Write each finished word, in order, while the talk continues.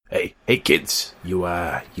Hey kids, you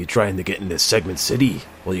trying to get into Segment City?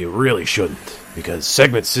 Well, you really shouldn't, because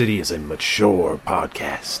Segment City is a mature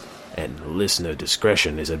podcast, and listener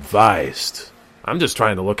discretion is advised. I'm just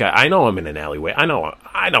trying to look at... I know I'm in an alleyway. I know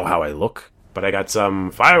how I look, but I got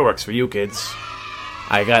some fireworks for you kids.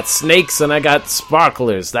 I got snakes and I got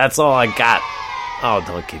sparklers. That's all I got. Oh,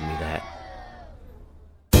 don't give me that.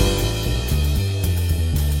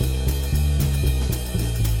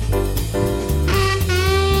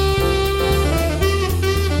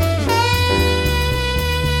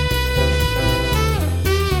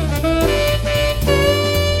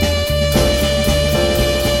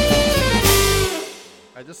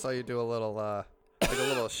 I just saw you do a little, like a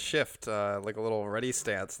little shift, like a little ready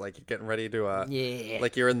stance, like you're getting ready to,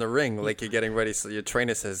 like you're in the ring, like you're getting ready. So your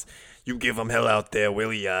trainer says, "You give him hell out there,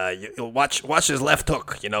 Willie. You'll watch his left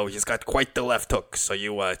hook. You know, he's got quite the left hook. So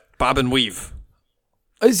you, bob and weave."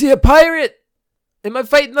 Is he a pirate? Am I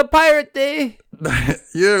fighting the pirate day?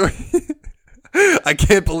 You. I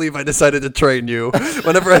can't believe I decided to train you.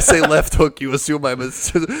 Whenever I say left hook, you assume I'm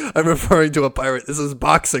referring to a pirate. This is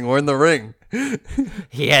boxing. We're in the ring.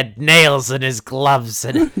 He had nails in his gloves,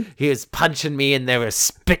 and he was punching me, and there was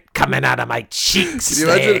spit coming out of my cheeks.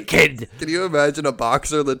 Kid. Can you imagine a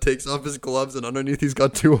boxer that takes off his gloves and underneath he's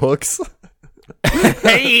got two hooks?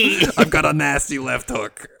 Hey! I've got a nasty left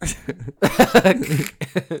hook.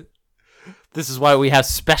 This is why we have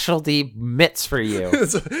specialty mitts for you.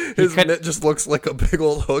 His mitt just looks like a big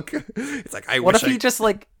old hook. It's like, What if he just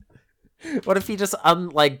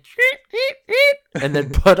and then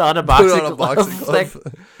put on a boxing glove? Like,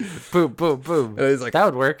 boom, boom, boom. And he's like, that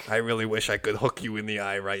would work. I really wish I could hook you in the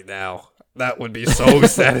eye right now. That would be so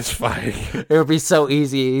satisfying. It would be so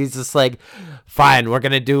easy. He's just like, fine, we're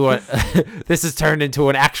gonna do it. This is turned into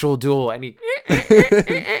an actual duel, and he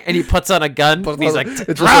puts on a gun. And he's like,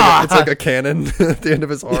 it's like a cannon at the end of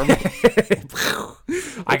his arm.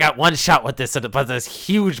 I got one shot with this, but this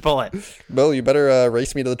huge bullet. Bill, you better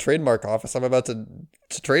race me to the trademark office. I'm about to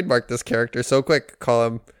trademark this character so quick. Call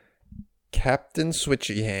him Captain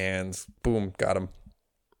Switchy Hands. Boom, got him.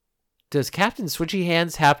 Does Captain Switchy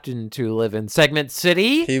Hands happen to live in Segment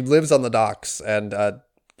City? He lives on the docks, and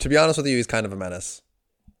to be honest with you, he's kind of a menace.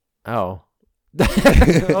 Oh.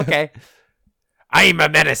 Okay. I'm a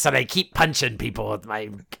menace, and I keep punching people with my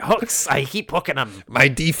hooks. I keep hooking them. My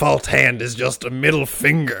default hand is just a middle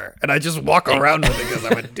finger, and I just walk around with it because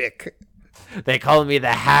I'm a dick. They call me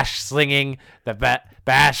the hash slinging, the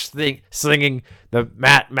bash slinging, the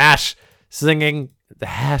mash slinging, the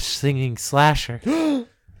hash slinging slasher.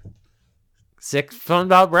 Sick fun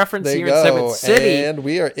about reference here in Segment City. And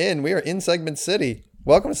we are in Segment City.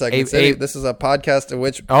 Welcome to Segment City. This is a podcast in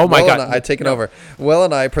which I've taken over. Will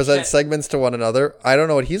and I present segments to one another. I don't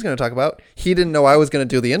know what he's going to talk about. He didn't know I was going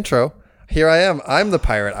to do the intro. Here I am. I'm the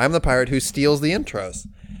pirate. I'm the pirate who steals the intros.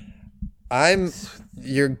 I'm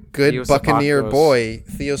your good Theo Buccaneer Sapakos. boy,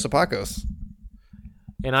 Theo Sapakos.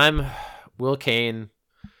 And I'm Will Kane,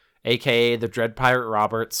 a.k.a. the Dread Pirate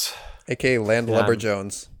Roberts. A.k.a. Landlubber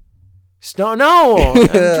Jones. No, I'm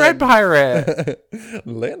Dread Pirate.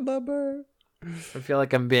 Landlubber. I feel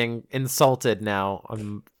like I'm being insulted now.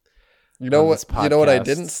 You know what I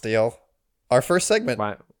didn't steal? Our first segment.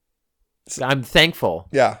 I'm thankful.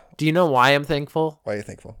 Yeah. Do you know why I'm thankful? Why are you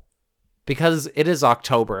thankful? Because it is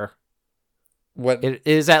October. What? It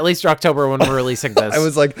is at least October when we're releasing this. I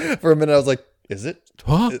was like, for a minute, I was like, is it?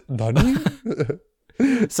 Huh? Nani?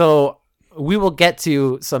 So we will get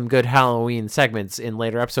to some good Halloween segments in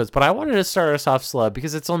later episodes, but I wanted to start us off slow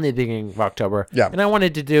because it's only the beginning of October. Yeah. And I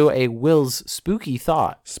wanted to do a Will's spooky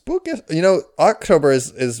thought. Spooky. You know, October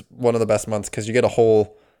is one of the best months because you get a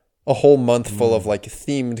whole month full of like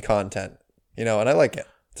themed content, you know, and I like it.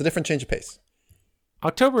 It's a different change of pace.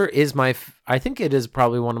 October is I think it is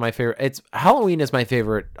probably one of my favorite. Halloween is my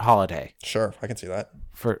favorite holiday. Sure. I can see that.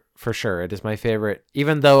 For sure. It is my favorite,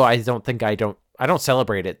 even though I don't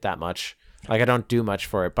celebrate it that much. Like, I don't do much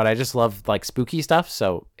for it, but I just love, like, spooky stuff,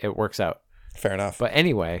 so it works out. Fair enough. But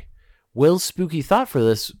anyway, Will's spooky thought for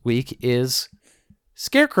this week is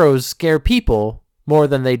scarecrows scare people more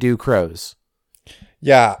than they do crows.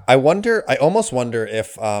 Yeah, I almost wonder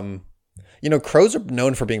if, crows are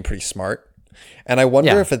known for being pretty smart, and I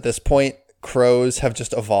wonder if at this point, crows have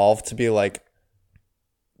just evolved to be like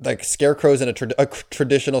scarecrows, and a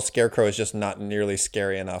traditional scarecrow is just not nearly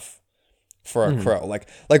scary enough for a crow. Like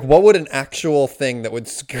what would an actual thing that would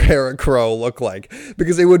scare a crow look like?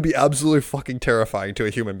 Because it would be absolutely fucking terrifying to a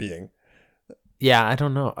human being. Yeah, I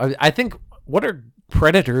don't know. I think, what are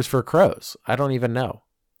predators for crows? I don't even know.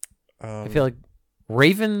 I feel like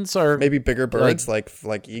ravens are maybe bigger birds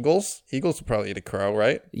like eagles. Eagles would probably eat a crow,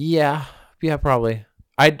 right? Yeah, probably.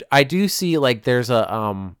 I do see like there's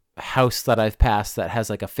a house that I've passed that has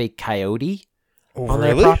like a fake coyote on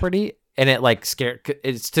their property, and it like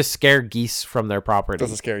it's to scare geese from their property.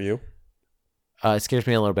 Does it scare you? It scares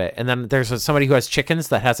me a little bit. And then there's somebody who has chickens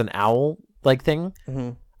that has an owl like thing.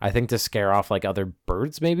 Mm-hmm. I think to scare off like other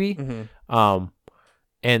birds maybe. Mm-hmm.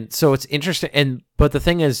 And so it's interesting. But the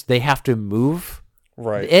thing is, they have to move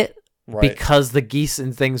right because the geese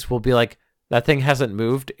and things will be like, that thing hasn't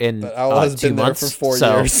moved in the owl has 2 been months. there for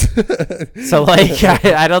 4 years. So like,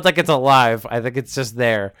 I don't think it's alive. I think it's just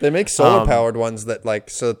there. They make solar powered ones that like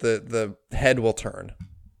so that the head will turn.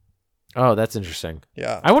 Oh, that's interesting.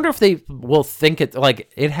 Yeah. I wonder if they will think it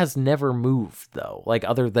like it has never moved though, like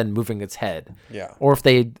other than moving its head. Yeah. Or if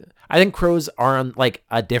they, I think crows are on like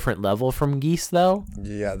a different level from geese though.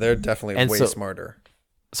 Yeah, they're definitely way smarter.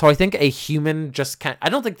 So I think a human just can't. I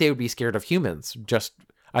don't think they would be scared of humans.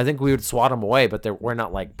 I think we would swat them away, but we're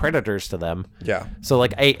not like predators to them. Yeah. So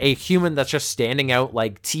like a human that's just standing out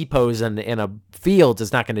like T-pose in a field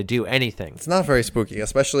is not going to do anything. It's not very spooky,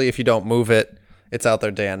 especially if you don't move it. It's out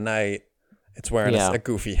there day and night. It's wearing a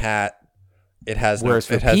goofy hat. It has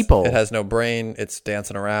people. It has no brain. It's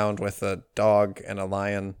dancing around with a dog and a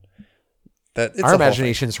lion. Our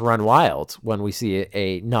imaginations run wild when we see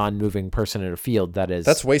a non-moving person in a field.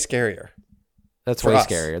 That's way scarier. That's way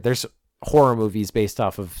scarier. There's horror movies based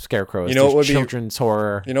off of scarecrows. You know what would children's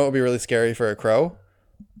horror. You know what would be really scary for a crow?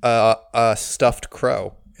 A stuffed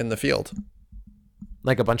crow in the field.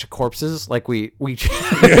 Like a bunch of corpses, like we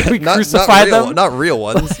crucify them. Not real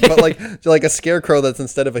ones, but like a scarecrow that's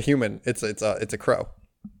instead of a human, it's a crow.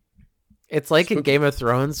 It's like in Game of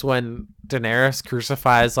Thrones when Daenerys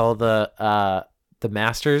crucifies all the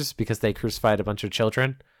masters because they crucified a bunch of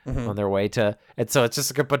children on their way to. And so it's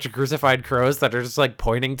just like a bunch of crucified crows that are just like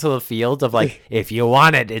pointing to the field of like, if you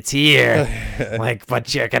want it, it's here. Like,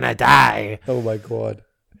 but you're gonna die. Oh my god,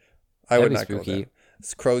 I would not go there.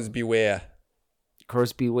 It's crows beware.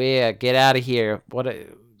 Crows beware, get out of here. Part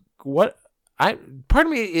of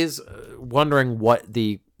me is wondering what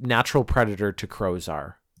the natural predator to crows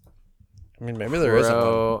are. I mean, maybe there isn't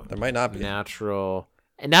one. There might not be. Natural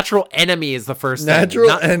enemy is the first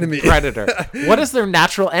enemy. Predator. What is their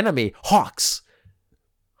natural enemy? Hawks.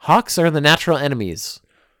 Hawks are the natural enemies.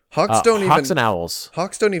 Hawks and owls.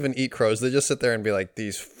 Hawks don't even eat crows. They just sit there and be like,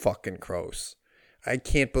 these fucking crows. I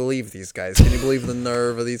can't believe these guys. Can you believe the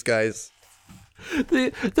nerve of these guys?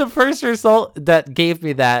 The first result that gave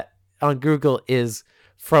me that on Google is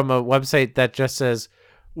from a website that just says,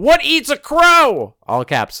 "What eats a crow?" All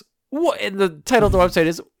caps. What? And the title of the website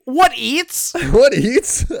is "What eats?" What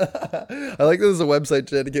eats? I like this is a website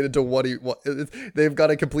dedicated to what. They've got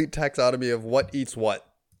a complete taxonomy of what eats what.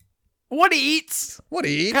 What eats? What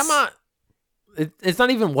eats? Come on. It's not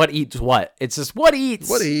even what eats what. It's just what eats.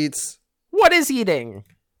 What eats? What is eating?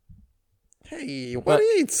 Hey, what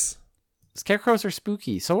eats? Scarecrows are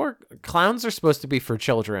spooky. Clowns are supposed to be for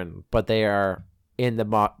children, but they are in the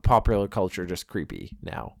popular culture just creepy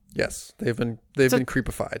now. Yes, they've been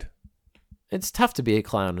creepified. It's tough to be a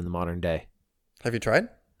clown in the modern day. Have you tried?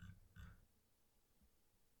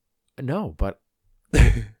 No, but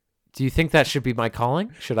do you think that should be my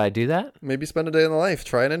calling? Should I do that? Maybe spend a day in the life.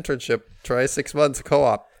 Try an internship. Try 6 months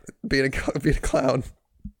co-op. Being a clown.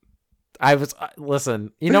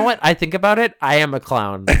 Listen, you know what? I think about it. I am a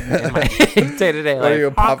clown in my day-to-day life. Are you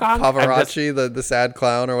a Pavarotti, the sad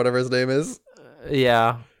clown or whatever his name is?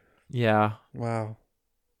 Yeah. Wow.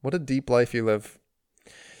 What a deep life you live.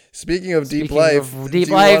 Speaking of deep life, do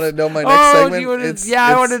you want to know my next segment?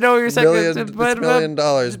 I want to know your segment. It's $1 million,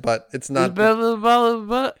 but it's not.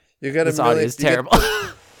 You get this audio is terrible.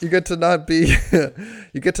 You get to not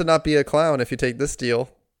be a clown if you take this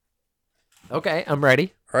deal. Okay, I'm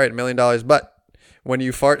ready. All right, $1 million. But when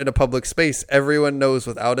you fart in a public space, everyone knows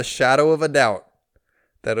without a shadow of a doubt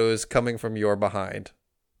that it was coming from your behind.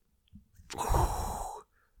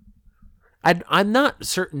 I'm not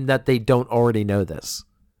certain that they don't already know this.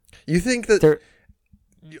 You think that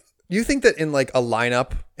you think that in like a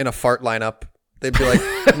lineup, in a fart lineup, they'd be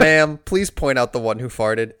like, "Ma'am, please point out the one who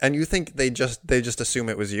farted," and you think they just assume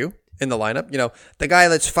it was you in the lineup? You know, the guy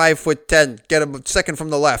that's 5'10", get him second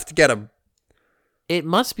from the left, get him. It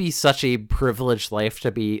must be such a privileged life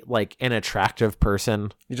to be like an attractive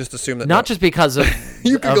person. You just assume that not just because of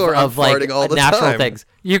you could go around farting like all the natural time. Things.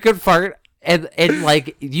 You could fart and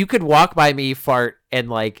like you could walk by me, fart, and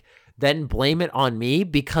like then blame it on me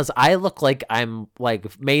because I look like I'm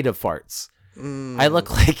like made of farts. I look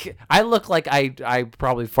like I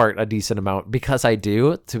probably fart a decent amount because I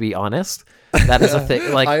do, to be honest. That is a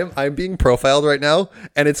thing. Like I'm being profiled right now,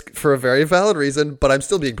 and it's for a very valid reason, but I'm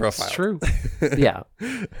still being profiled. It's true. Yeah.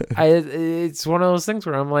 It's one of those things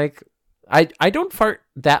where I'm like, I don't fart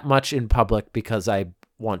that much in public because I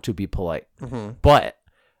want to be polite. Mm-hmm. But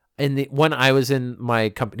when I was in my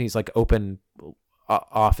company's like open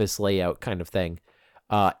office layout kind of thing,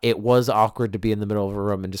 it was awkward to be in the middle of a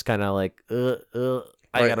room and just kind of like, I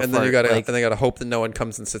gotta and fart. then you gotta hope that no one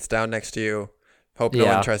comes and sits down next to you. Hope no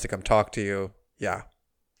one tries to come talk to you. Yeah.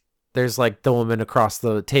 There's like the woman across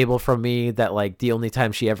the table from me that like the only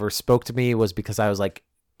time she ever spoke to me was because I was like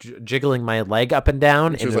jiggling my leg up and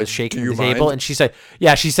down and was like, shaking the table. And she said,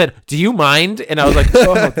 do you mind? And I was like,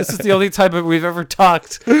 oh, this is the only time we've ever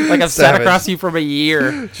talked. Like I've sat across you for a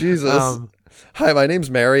year. Jesus. Hi, my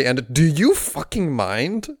name's Mary. And do you fucking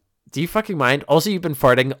mind? Do you fucking mind? Also, you've been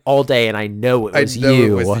farting all day and I know it was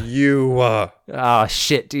you. It was you. Oh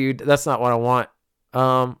shit, dude. That's not what I want.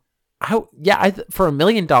 For $1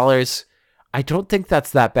 million, I don't think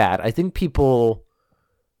that's that bad. I think people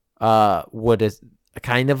would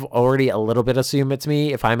kind of already a little bit assume it's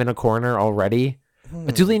me if I'm in a corner already.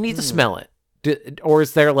 Do they need to smell it? Or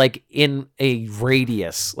is there like in a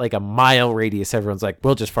radius, like a mile radius, everyone's like,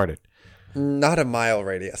 we'll just fart it? Not a mile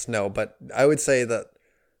radius, no, but I would say that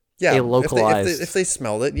localized. If they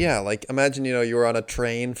smelled it, yeah. Like imagine you were on a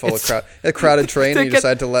train full of a crowded train and you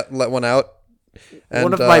decide to let one out. And,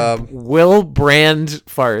 one of my Will Brand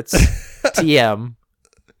farts, TM,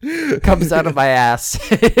 comes out of my ass,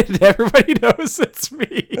 and everybody knows it's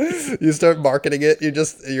me. You start marketing it.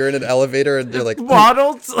 You're in an elevator, and you're like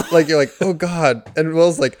modeled. Like you're like, oh god, and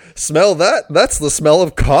Will's like, smell that? That's the smell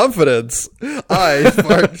of confidence. I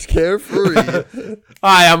fart carefree.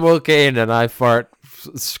 Hi, I'm Will Kane, and I fart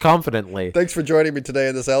confidently. Thanks for joining me today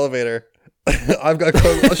in this elevator. I've got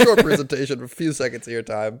a short presentation, a few seconds of your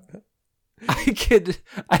time.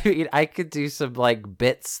 I could do some like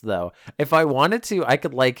bits though. If I wanted to, I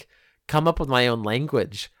could like come up with my own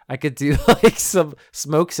language. I could do like some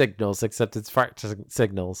smoke signals, except it's fart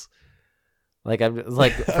signals. Like I'm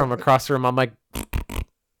like from across the room, I'm like,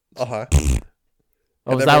 uh-huh.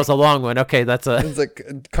 Oh, that was a long one. Okay, it's like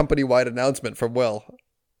a company-wide announcement from Will.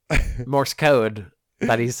 Morse code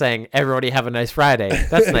that he's saying, everybody have a nice Friday.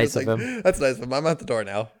 That's nice of him. That's nice of him. I'm at the door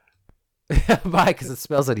now. Bye, because it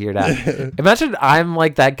smells in here now. Imagine I'm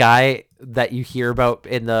like that guy that you hear about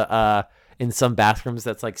in the in some bathrooms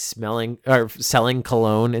that's like smelling or selling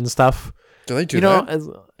cologne and stuff. Do they do that?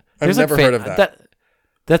 I've never heard of that.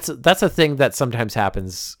 That's a thing that sometimes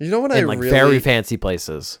happens. You know what in very fancy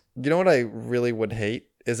places. You know what I really would hate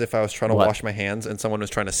is if I was trying to wash my hands and someone was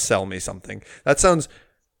trying to sell me something. That sounds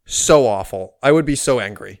so awful. I would be so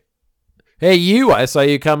angry. Hey, I saw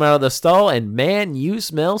you come out of the stall, and man, you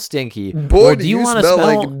smell stinky. Boy, do you smell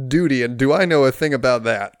like duty, and do I know a thing about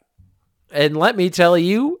that? And let me tell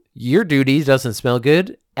you, your duty doesn't smell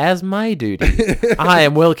good as my duty. I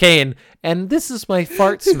am Will Kane, and this is my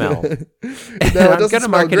fart smell. No, it doesn't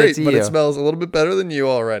smell great, but it smells a little bit better than you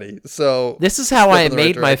already. So this is how I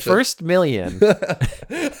made my first million.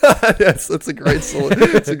 Yes, that's a great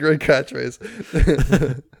it's a great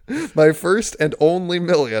catchphrase. My first and only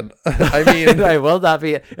million. I mean, I will not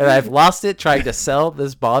be, and I've lost it trying to sell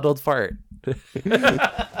this bottled fart.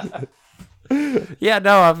 Yeah,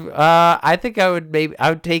 no, I think I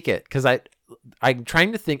would take it because I'm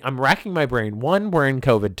trying to think. I'm racking my brain. One, we're in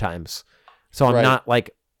COVID times, so I'm not like,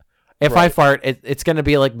 if I fart, it's going to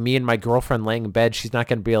be like me and my girlfriend laying in bed. She's not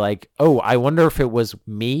going to be like, oh, I wonder if it was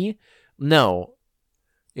me. No,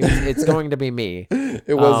 it's going to be me.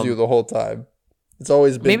 It was you the whole time. It's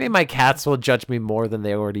always been. Maybe my cats will judge me more than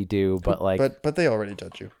they already do, but like, but they already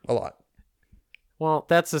judge you a lot. Well,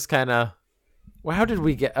 that's just kind of. Well, how did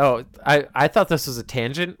we get? Oh, I thought this was a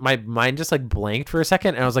tangent. My mind just like blanked for a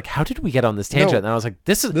second, and I was like, "How did we get on this tangent?" And I was like,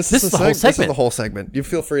 "This is the whole segment." This is the whole segment. You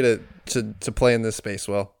feel free to play in this space,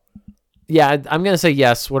 Will. Yeah, I'm gonna say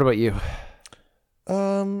yes. What about you?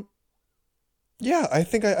 Yeah, I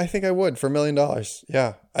think I would for $1 million.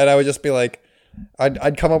 Yeah, and I would just be like,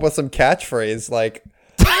 I'd come up with some catchphrase like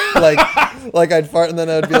I'd fart and then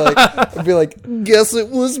I'd be like, guess it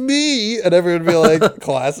was me, and everyone would be like,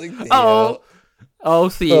 classic Theo. Oh,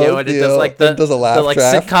 Theo, and it does like the laugh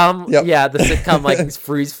track. Sitcom, yep. Yeah, the sitcom like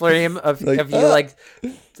freeze frame of you like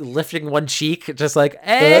lifting one cheek, just like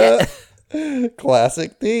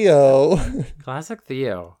classic Theo. Classic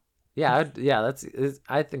Theo. Yeah,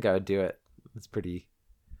 I think I would do it. It's pretty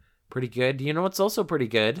good. You know what's also pretty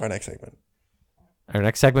good? Our next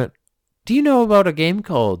segment. Do you know about a game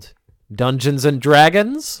called Dungeons and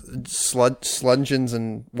Dragons. Sludgeons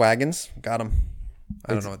and wagons. Got him.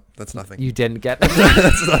 I don't know. That's nothing. You didn't get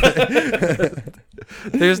it.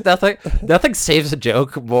 There's nothing saves a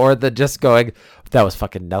joke more than just going, that was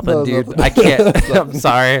fucking nothing, dude. Nothing. I can't. I'm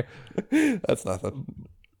sorry. That's nothing.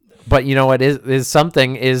 But you know what is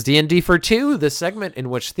something is D&D for two, the segment in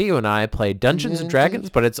which Theo and I play Dungeons and Dragons,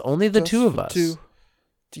 but it's only the two of us.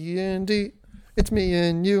 D&D. It's me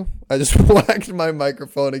and you. I just whacked my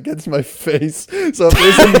microphone against my face. So if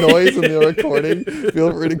there's a noise in the recording,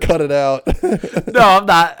 feel free to cut it out. No, I'm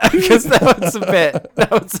not. Because that was a bit. That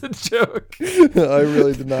was a joke. I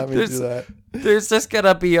really did not mean to do that. There's just going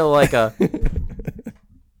to be a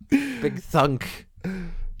big thunk.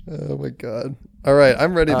 Oh my god. All right,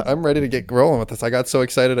 I'm ready. I'm ready to get rolling with this. I got so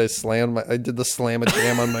excited I did the slam a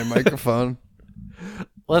jam on my microphone.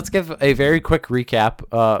 Let's give a very quick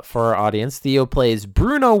recap for our audience. Theo plays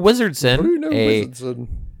Bruno Wizardson,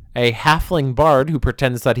 a halfling bard who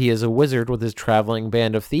pretends that he is a wizard with his traveling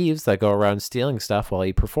band of thieves that go around stealing stuff while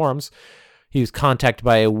he performs. He was contacted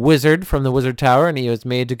by a wizard from the Wizard Tower, and he was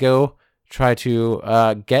made to go try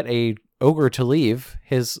to get a ogre to leave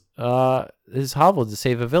his hovel to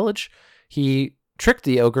save a village. He tricked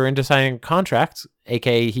the ogre into signing a contract,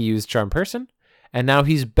 aka he used charm person. And now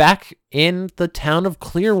he's back in the town of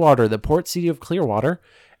Clearwater, the port city of Clearwater.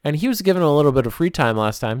 And he was given a little bit of free time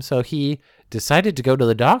last time, so he decided to go to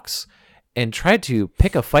the docks and try to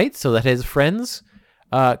pick a fight so that his friends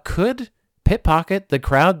could pickpocket the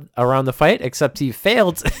crowd around the fight, except he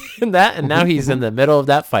failed in that. And now he's in the middle of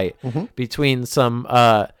that fight between some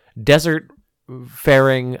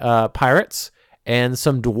desert-faring pirates and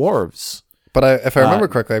some dwarves. But if I remember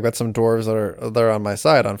correctly, I've got some dwarves that are on my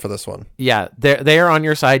side for this one. Yeah, they are on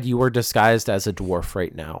your side. You were disguised as a dwarf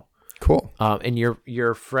right now. Cool. And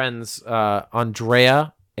your friends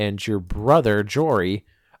Andrea and your brother Jory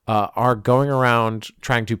are going around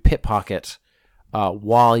trying to pickpocket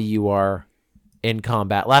while you are in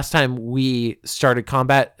combat. Last time we started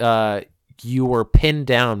combat, you were pinned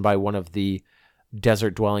down by one of the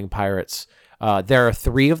desert dwelling pirates. There are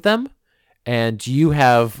 3 of them. And you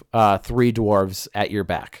have 3 dwarves at your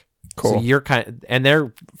back. Cool. So you're and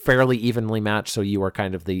they're fairly evenly matched. So you are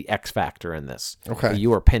kind of the X factor in this. Okay. So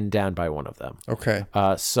you are pinned down by one of them. Okay.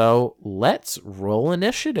 So let's roll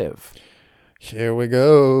initiative. Here we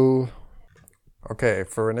go. Okay,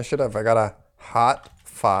 for initiative, I got a hot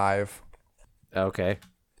 5. Okay,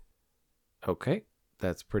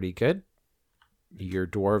 that's pretty good. Your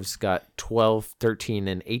dwarves got 12, 13,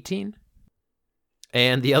 and 18.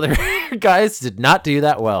 And the other guys did not do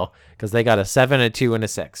that well because they got a 7, a 2, and a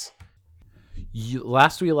 6.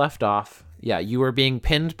 Last we left off, you were being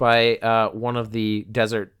pinned by one of the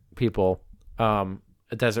desert people,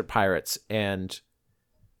 desert pirates. And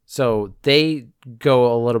so they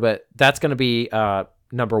go a little bit. That's going to be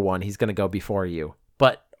number 1. He's going to go before you.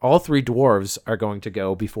 But all 3 dwarves are going to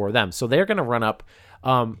go before them. So they're going to run up.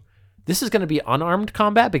 This is going to be unarmed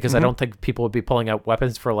combat because I don't think people would be pulling out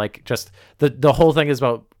weapons for just the whole thing is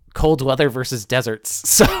about cold weather versus deserts.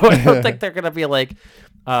 So I don't think they're going to be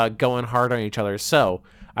going hard on each other. So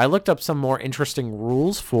I looked up some more interesting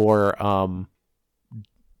rules for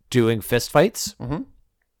doing fist fights. Mm-hmm.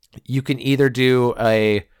 You can either do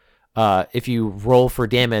if you roll for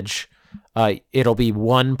damage, it'll be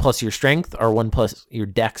 1 plus your strength or 1 plus your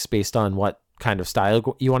dex based on what kind of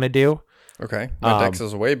style you want to do. Okay. My dex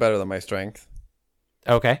is way better than my strength.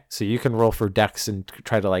 Okay. So you can roll for dex and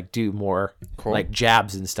try to do more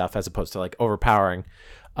jabs and stuff as opposed to overpowering.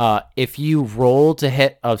 If you roll to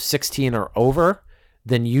hit of 16 or over,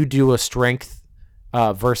 then you do a strength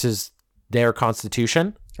versus their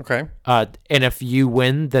constitution. Okay. And if you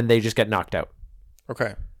win, then they just get knocked out.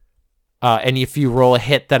 Okay. And if you roll a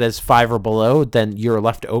hit that is 5 or below, then you're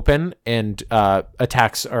left open and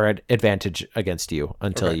attacks are at advantage against you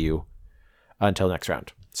until next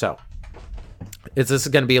round. So this is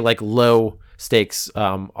going to be low stakes.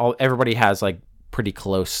 Everybody has pretty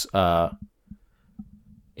close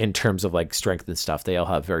in terms of strength and stuff. They all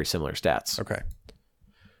have very similar stats. Okay.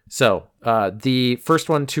 So the first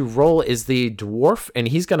one to roll is the dwarf, and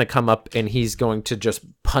he's going to come up and he's going to just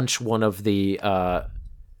punch one of the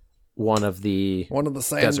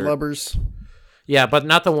sand lubbers. Yeah, but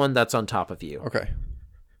not the one that's on top of you. Okay.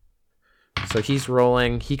 So he's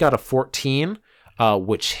rolling. He got a 14,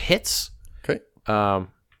 which hits. Okay.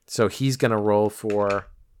 So he's going to roll for...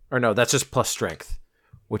 Or no, that's just plus strength,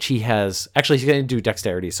 which he has... Actually, he's going to do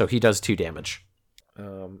dexterity, so he does 2 damage.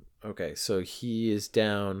 Okay, so he is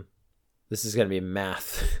down... This is going to be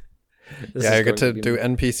math. I get to do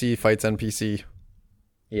NPC fights NPC.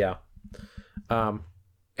 Yeah. And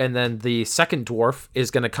and then the second dwarf is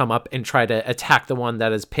going to come up and try to attack the one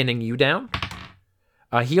that is pinning you down.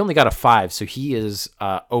 He only got a 5, so he is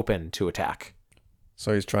open to attack.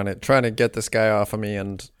 So he's trying to get this guy off of me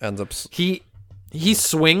and ends up... He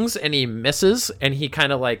swings and he misses, and he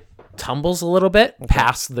kind of like tumbles a little bit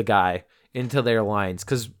past the guy into their lines.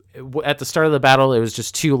 Because at the start of the battle, it was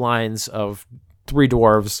just 2 lines of 3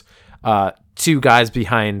 dwarves, 2 guys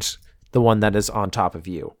behind the one that is on top of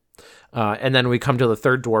you. And then we come to the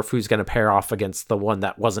third dwarf who's going to pair off against the one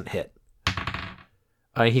that wasn't hit.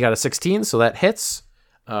 He got a 16, so that hits.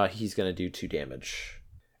 He's going to do 2 damage.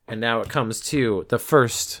 And now it comes to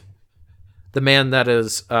the man that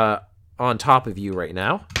is on top of you right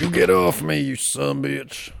now. You get off me, you son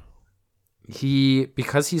bitch.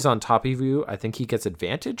 Because he's on top of you, I think he gets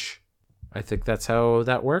advantage. I think that's how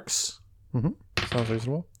that works. Mm-hmm. Sounds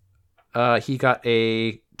reasonable. He got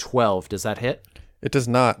a 12. Does that hit? It does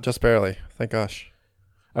not, just barely. Thank gosh.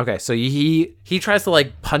 Okay, so he tries to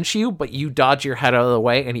like punch you, but you dodge your head out of the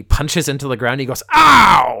way, and he punches into the ground. And he goes,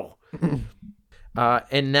 "Ow!"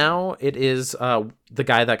 And now it is the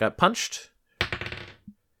guy that got punched.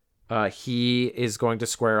 He is going to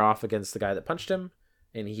square off against the guy that punched him,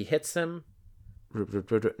 and he hits him.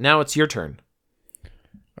 Now it's your turn.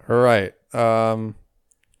 All right. So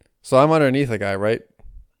I'm underneath the guy, right?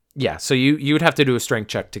 Yeah, so you would have to do a strength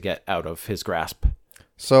check to get out of his grasp.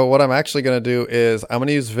 So what I'm actually going to do is I'm going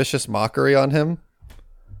to use Vicious Mockery on him.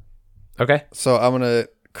 Okay. So I'm going to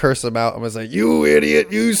curse him out. I'm going to say, "You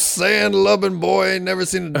idiot, you sand-loving boy, ain't never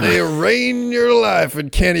seen a day of rain in your life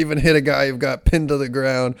and can't even hit a guy you've got pinned to the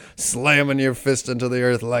ground, slamming your fist into the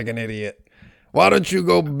earth like an idiot. Why don't you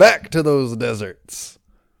go back to those deserts?"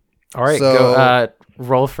 All right, go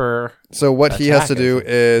roll for... So what he has to do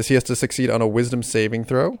is he has to succeed on a wisdom saving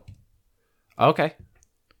throw. Okay.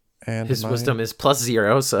 And his wisdom is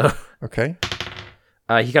 +0, so... Okay.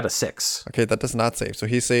 He got a 6. Okay, that does not save. So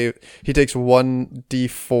he takes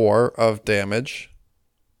 1d4 of damage.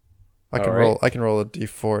 I can roll a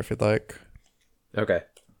d4 if you'd like. Okay.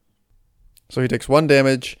 So he takes 1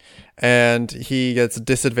 damage, and he gets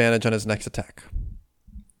disadvantage on his next attack.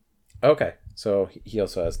 Okay, so he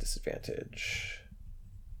also has disadvantage.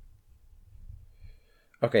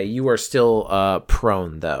 Okay, you are still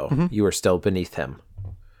prone, though. Mm-hmm. You are still beneath him.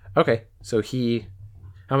 Okay, so he...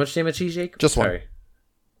 How much damage he take? Just 1. Sorry.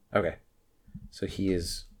 Okay, so he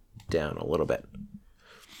is down a little bit.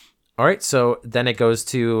 All right, so then it goes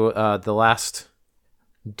to the last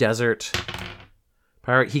desert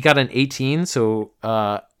pirate. He got an 18, so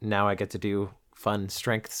now I get to do fun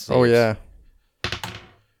strength saves. Oh, yeah.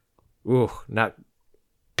 Ooh, not...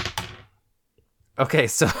 Okay,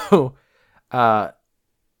 so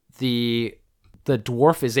the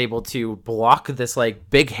dwarf is able to block this like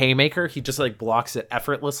big haymaker. He just like blocks it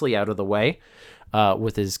effortlessly out of the way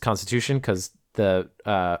with his constitution, because the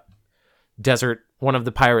desert, one of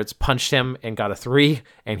the pirates punched him and got a 3,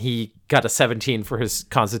 and he got a 17 for his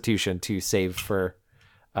constitution to save for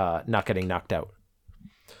not getting knocked out.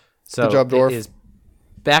 So good job, dwarf. It is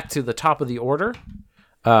back to the top of the order,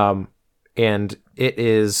 and it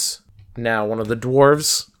is now one of the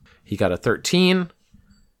dwarves. He got a 13.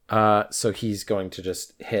 So he's going to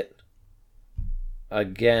just hit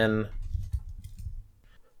again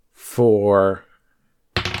for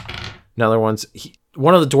another one's.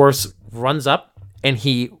 One of the dwarves runs up and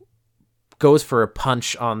he goes for a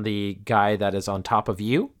punch on the guy that is on top of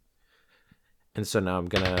you. And so now I'm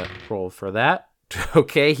going to roll for that.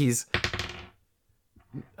 Okay, he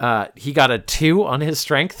got a 2 on his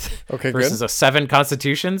strength versus a 7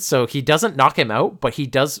 constitution. So he doesn't knock him out, but he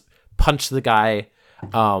does punch the guy.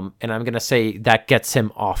 And I'm going to say that gets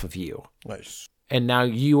him off of you. Nice. And now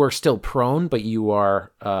you are still prone, but you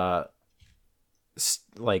are,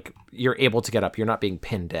 you're able to get up. You're not being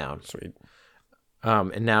pinned down. Sweet.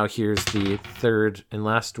 And now here's the third and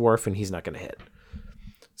last dwarf, and he's not going to hit.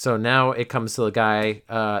 So now it comes to the guy,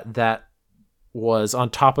 that was on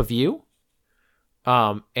top of you.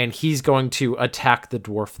 And he's going to attack the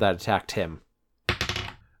dwarf that attacked him.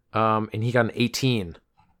 And he got an 18.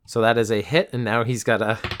 So that is a hit, and now he's got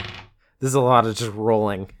this is a lot of just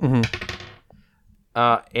rolling.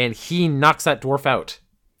 Mm-hmm. And he knocks that dwarf out.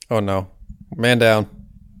 Oh, no. Man down.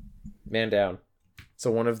 Man down.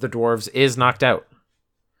 So one of the dwarves is knocked out.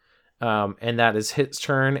 And that is his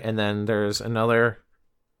turn, and then there's another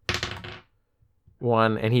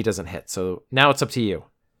one, and he doesn't hit. So now it's up to you.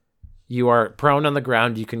 You are prone on the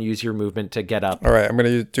ground. You can use your movement to get up. All right, I'm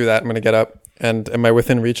going to do that. I'm going to get up. And am I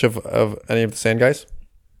within reach of any of the sand guys?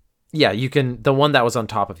 Yeah, you can. The one that was on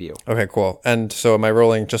top of you. Okay, cool. And so am I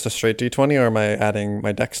rolling just a straight d20, or am I adding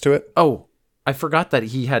my dex to it? Oh, I forgot that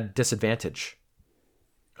he had disadvantage.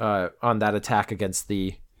 on that attack against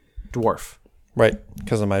the dwarf. Right,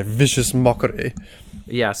 because of my vicious mockery.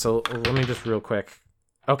 Yeah, so let me just real quick.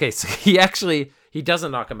 Okay, so he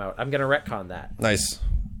doesn't knock him out. I'm going to retcon that. Nice.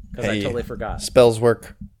 Because I totally forgot. Spells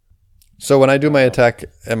work. So when I do my attack,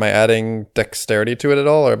 am I adding dexterity to it at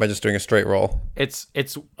all, or am I just doing a straight roll? It's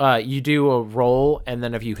you do a roll, and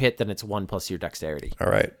then if you hit, then it's 1 plus your dexterity. All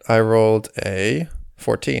right. I rolled a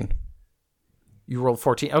 14. You rolled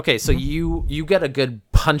 14. Okay, so you get a good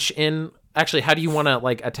punch in. Actually, how do you want to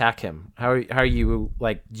like attack him? How are you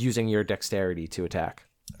like using your dexterity to attack?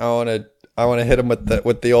 I want to hit him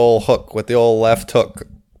with the old hook, with the old left hook.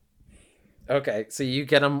 Okay, so you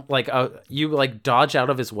get him like you like dodge out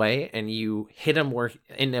of his way and you hit him where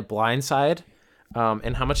in a blind side.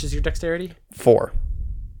 And how much is your dexterity? 4.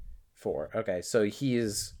 4. Okay, so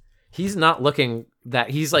he's not looking that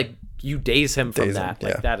he's like you daze him from that.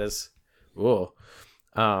 Like that is, whoa.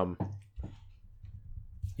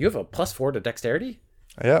 You have a +4 to dexterity?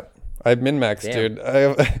 Yep. I min-maxed, dude. I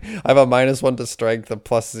have a -1 to strength, a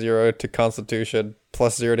 +0 to constitution,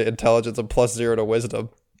 +0 to intelligence, and +0 to wisdom.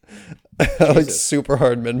 Like super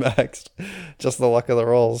hard min-maxed. Just the luck of the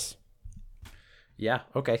rolls. Yeah,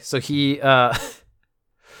 okay. So he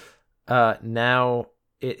now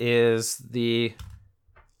it is the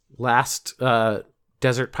last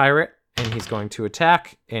desert pirate, and he's going to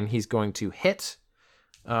attack, and he's going to hit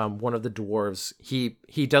one of the dwarves. He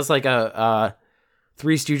does like a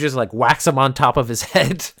Three Stooges, like whacks him on top of his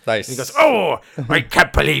head. Nice. And he goes, "Oh, I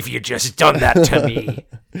can't believe you just done that to me.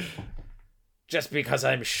 Just because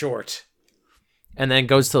I'm short." And then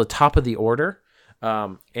goes to the top of the order.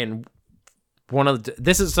 And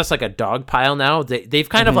this is just like a dog pile now. They've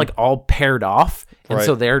kind of like all paired off. And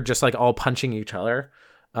so they're just like all punching each other.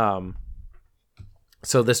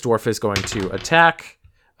 So this dwarf is going to attack.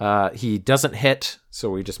 He doesn't hit, so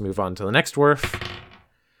we just move on to the next dwarf.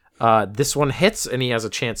 This one hits, and he has a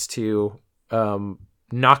chance to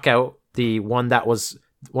knock out the one that was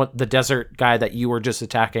the desert guy that you were just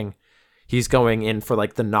attacking. He's going in for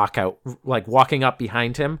like the knockout, like walking up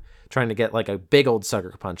behind him, trying to get like a big old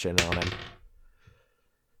sucker punch in on him.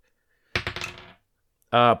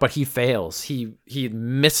 But he fails. He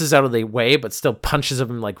misses out of the way, but still punches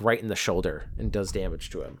him like right in the shoulder and does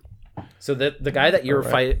damage to him. So the guy that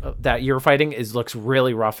you're fighting looks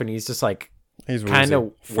really rough, and he's just like he's kind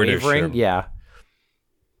of wavering. Yeah.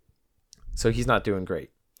 So he's not doing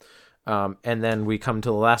great. And then we come to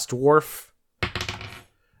the last dwarf.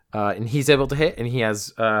 And he's able to hit, and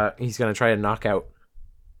he's going to try to knock out.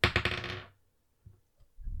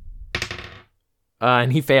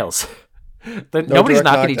 And he fails. Nobody's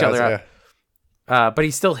knocking each other out. Yeah. But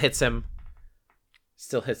he still hits him.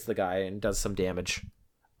 Still hits the guy and does some damage.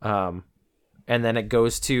 And then it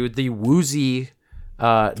goes to the woozy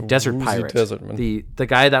desert pirate. The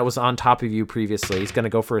guy that was on top of you previously. He's going to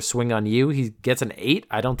go for a swing on you. He gets an 8.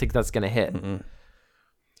 I don't think that's going to hit. Mm-mm.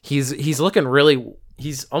 He's looking really...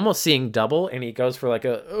 He's almost seeing double, and he goes for like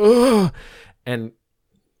and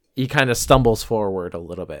he kind of stumbles forward a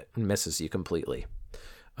little bit and misses you completely.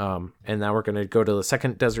 And now we're going to go to the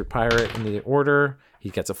second desert pirate in the order. He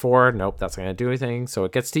gets a 4. Nope, that's not going to do anything. So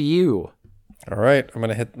it gets to you. All right, I'm going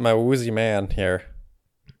to hit my woozy man here.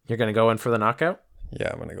 You're going to go in for the knockout? Yeah,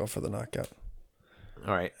 I'm going to go for the knockout.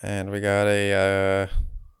 All right. And we got a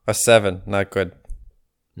 7. Not good.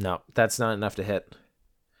 No, that's not enough to hit.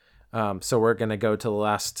 So we're going to go to the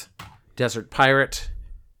last desert pirate.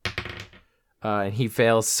 And he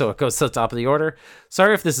fails, so it goes to the top of the order.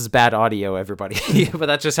 Sorry if this is bad audio, everybody. But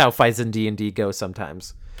that's just how fights in D&D go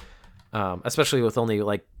sometimes. Especially with only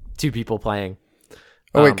like 2 people playing.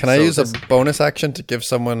 Oh, wait, can I use a bonus action to give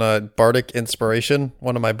someone a bardic inspiration?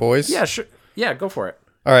 One of my boys? Yeah, sure. Yeah, go for it.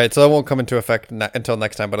 All right, so that won't come into effect until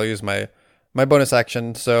next time, but I'll use my bonus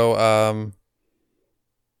action. So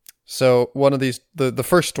one of these, the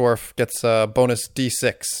first dwarf gets a bonus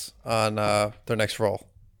D6 on their next roll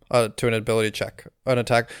to an ability check, an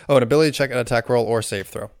ability check, an attack roll, or save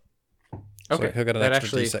throw. Okay, so he'll get an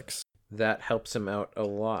extra D6. That helps him out a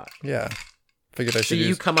lot. Yeah, figured I should. So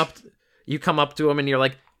you come up to him and you're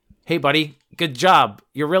like, "Hey, buddy, good job.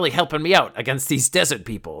 You're really helping me out against these desert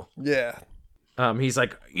people." Yeah. He's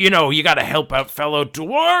like, you got to help out fellow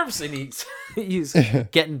dwarves, and he's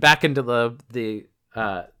getting back into the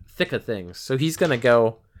thick of things. So he's gonna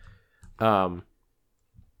go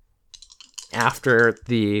after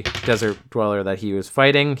the desert dweller that he was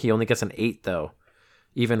fighting. He only gets an 8 though,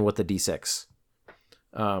 even with the D6.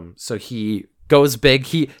 So he goes big.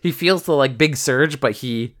 He feels the like big surge, but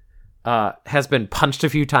he has been punched a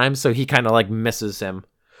few times, so he kind of like misses him.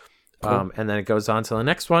 Cool. And then it goes on to the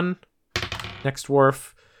next one, next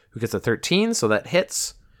dwarf, who gets a 13, so that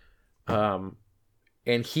hits.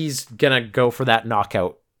 And he's gonna go for that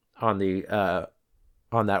knockout on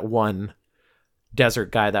that one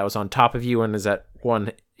desert guy that was on top of you and is at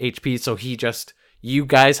 1 HP. So you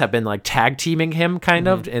guys have been like tag teaming him kind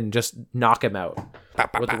of and just knock him out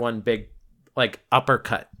with one big like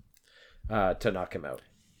uppercut to knock him out.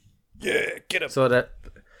 Yeah, get him. So that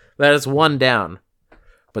is one down,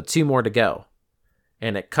 but 2 more to go.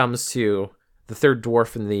 And it comes to the third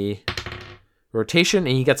dwarf in the rotation,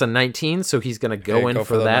 and he gets a 19, so he's going to go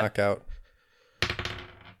for the that. knockout.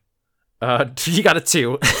 He got a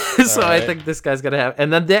 2. So right. I think this guy's going to have...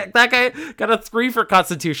 And then that guy got a 3 for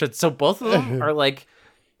Constitution. So both of them are like...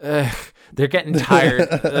 they're getting tired.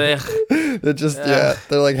 They're just,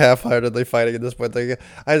 they're like half-heartedly fighting at this point.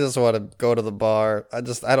 I just want to go to the bar. I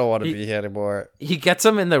don't want to be here anymore. He gets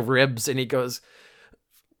him in the ribs, and he goes,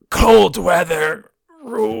 "Cold weather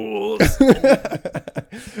rules."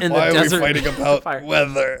 Why are we fighting about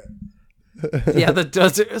weather? Yeah, the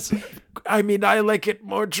desert. I mean, I like it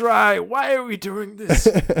more dry. Why are we doing this?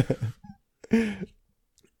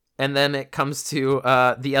 And then it comes to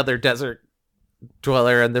the other desert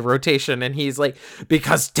dweller in the rotation, and he's like,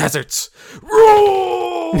 "Because deserts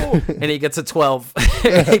rule!" And he gets a 12.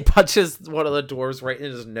 And he punches one of the dwarves right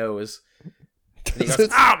in his nose. And he goes,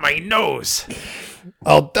 "Ah, my nose!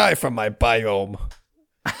 I'll die from my biome."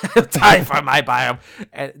 Die from my biome.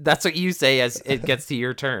 And that's what you say as it gets to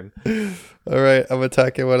your turn. All right, I'm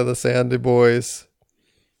attacking one of the sandy boys.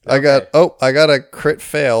 Okay. I got a crit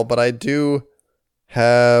fail, but I do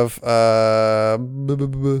have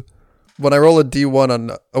when I roll a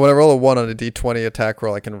D1 when I roll a 1 on a D20 attack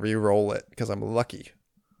roll, I can re-roll it because I'm lucky.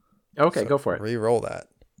 Okay, so go for it. Re-roll that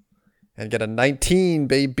and get a 19,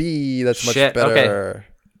 baby. That's much better.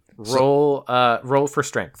 Okay. Roll for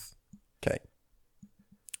strength. Okay.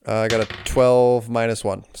 I got a 12 minus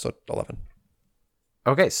 1, so 11.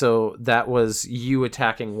 Okay, so that was you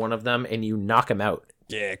attacking one of them, and you knock him out.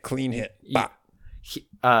 Yeah, clean hit.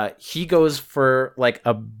 He goes for like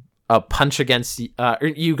a punch against.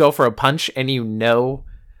 You go for a punch, and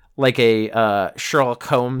like a Sherlock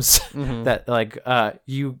Holmes that like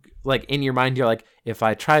you like in your mind you're like, if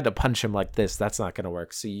I tried to punch him like this, that's not gonna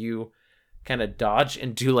work. So you kind of dodge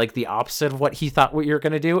and do like the opposite of what he thought what you're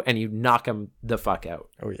gonna do, and you knock him the fuck out.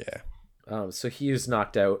 Oh yeah. So he is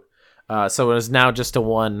knocked out. So it is now just a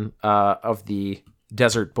 1 of the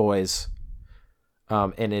desert boys,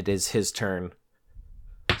 and it is his turn.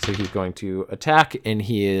 So he's going to attack, and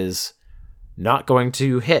he is not going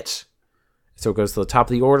to hit. So it goes to the top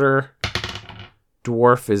of the order.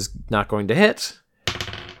 Dwarf is not going to hit.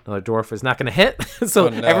 Another dwarf is not going to hit. So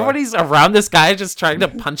everybody's around this guy just trying to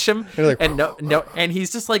punch him. Like, and and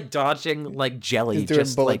he's just like dodging like jelly. He's doing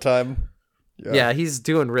just bullet like, time. Yeah, he's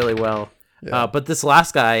doing really well. Yeah. But this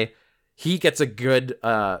last guy, he gets a good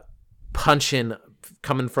punch in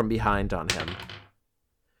coming from behind on him.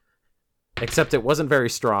 Except it wasn't very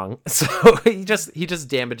strong. So he just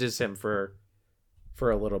damages him for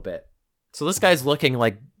a little bit. So this guy's looking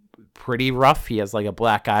like pretty rough. He has like a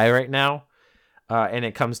black eye right now. And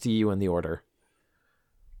it comes to you in the order.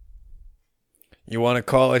 You want to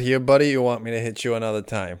call it here, buddy? You want me to hit you another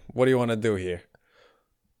time? What do you want to do here?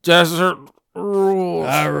 Desert rules.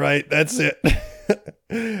 All right, that's it.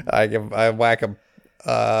 I whack him.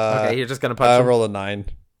 Okay, you're just gonna punch him. I roll a 9.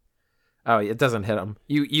 Oh, it doesn't hit him.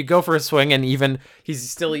 You go for a swing, and even he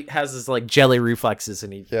has his like jelly reflexes,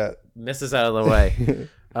 and he misses out of the way.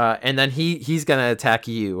 And then he's gonna attack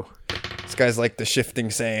you. This guy's like the shifting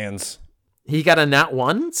sands. He got a nat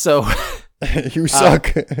 1, so you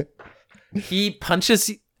suck. He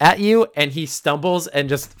punches at you, and he stumbles and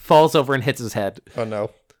just falls over and hits his head. Oh no!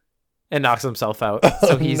 And knocks himself out.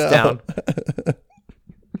 So he's down.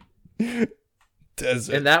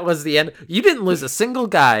 Desert. And that was the end. You didn't lose a single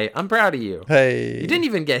guy. I'm proud of you. Hey, you didn't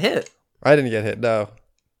even get hit. I didn't get hit. No.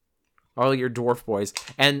 All your dwarf boys,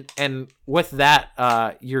 and with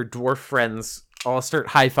that, your dwarf friends all start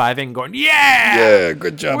high-fiving, going, "Yeah,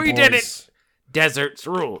 good job, we boys. did it. Deserts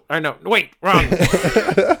rule." Or no, wait, wrong.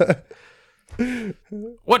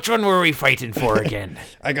 Which one were we fighting for again?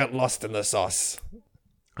 I got lost in the sauce.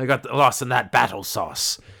 I got lost in that battle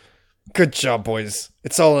sauce. Good job, boys.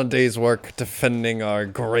 It's all a day's work defending our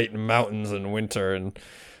great mountains in winter, and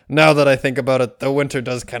now that I think about it, the winter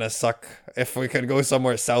does kind of suck. If we could go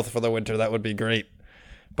somewhere south for the winter, that would be great.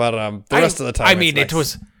 But the rest of the time, I mean, nice. It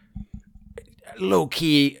was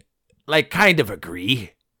low-key, like, kind of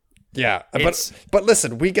agree. Yeah, but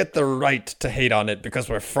listen, we get the right to hate on it because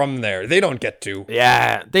we're from there. They don't get to.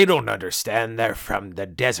 Yeah, they don't understand. They're from the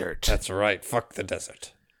desert. That's right. Fuck the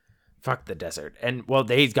desert. Fuck the desert. And, well,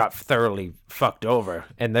 they got thoroughly fucked over.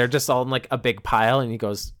 And they're just all in, like, a big pile. And he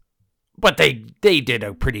goes, but they did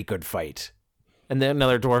a pretty good fight. And then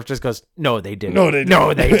another dwarf just goes, no, they didn't. No, they didn't.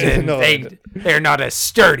 No, they didn't. No, they didn't. They're not as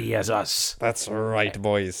sturdy as us. That's right,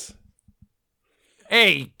 boys.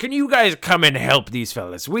 Hey, can you guys come and help these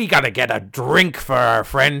fellas? We gotta get a drink for our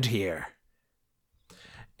friend here.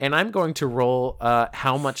 And I'm going to roll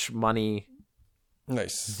how much money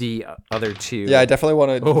Nice. the other two. Yeah, I definitely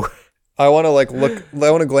want to. Oh. I want to like look.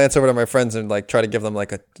 I want to glance over to my friends and like try to give them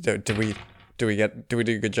like a. Do we do a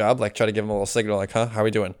good job? Like try to give them a little signal. Like, huh? How are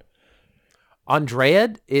we doing?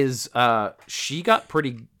 Andrea is she got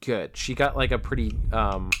pretty good. She got like a pretty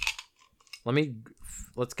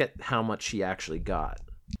let's get how much she actually got.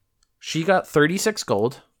 She got 36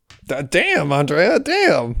 gold. Damn, Andrea,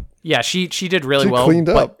 damn. Yeah, she did really She well. cleaned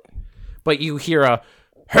up. But you hear a,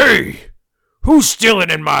 "Hey, who's stealing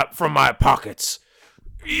from my pockets?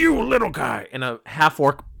 You little guy." And a half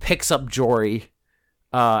orc picks up Jory,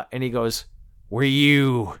 and he goes, do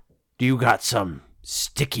you got some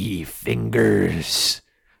sticky fingers?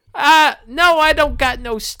 No, I don't got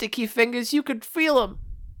no sticky fingers. You could feel them.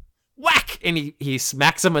 Whack! And he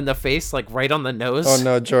smacks him in the face, like right on the nose. Oh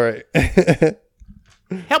no, Jory.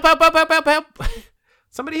 Help, help, help, help, help, help.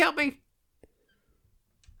 Somebody help me.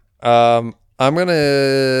 I'm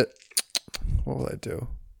gonna. What will I do?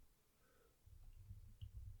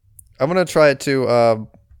 I'm gonna try to. I'm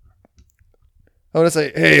gonna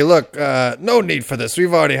say, hey, look, no need for this.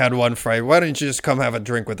 We've already had one fight. Why don't you just come have a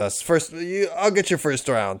drink with us? First, I'll get your first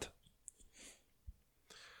round.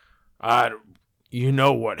 You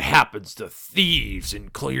know what happens to thieves in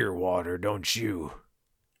Clearwater, don't you?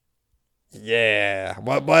 Yeah.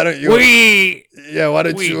 Why don't you? Why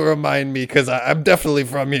don't you remind me? Because I'm definitely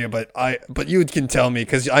from here, but you can tell me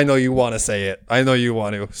because I know you want to say it. I know you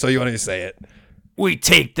want to, so you want to say it. We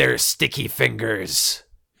take their sticky fingers.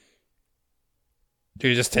 Do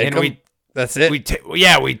you just take them? That's it?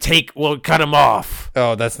 We'll cut them off.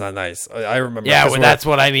 Oh, that's not nice. I remember. Yeah, well, that's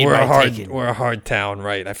what I mean by taking. We're a hard town,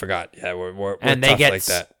 right? I forgot. Yeah, we're and tough like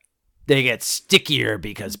that. They get stickier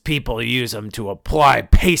because people use them to apply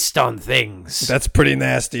paste on things. That's pretty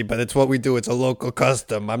nasty, but it's what we do. It's a local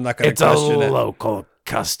custom. I'm not going to question it. It's a local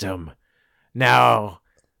custom. Now,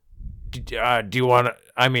 do you want to...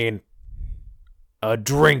 I mean, a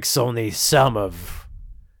drink's only some of...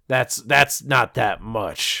 That's not that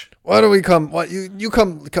much. Why don't we come? What you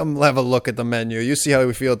come have a look at the menu. You see how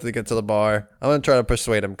we feel to get to the bar. I'm gonna try to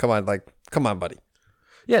persuade him. Come on, buddy.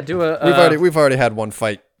 Yeah, do a. We've already had one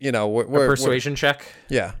fight. You know, we're persuasion check.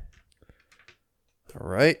 Yeah. All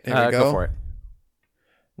right, here we go for it.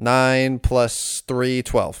 9 + 3,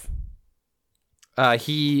 12.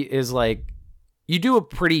 He is like, you do a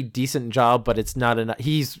pretty decent job, but it's not enough.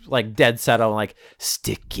 He's like dead set on like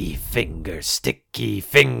sticky fingers.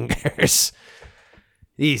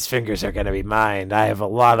 These fingers are gonna be mine. I have a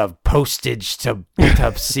lot of postage to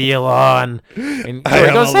seal on. And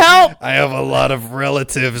Jory goes, help! I have a lot of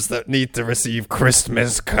relatives that need to receive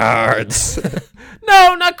Christmas cards.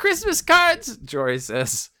 No, not Christmas cards, Jory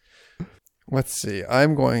says. Let's see.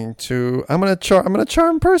 I'm gonna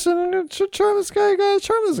charm person. I'm gonna charm this guy.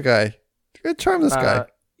 Charm this guy. Charm this guy.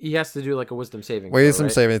 He has to do like a wisdom saving. Wisdom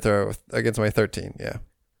saving throw against my 13. Yeah.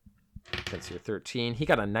 Against your 13. He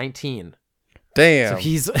got a 19. Damn.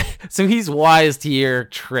 So he's wise to your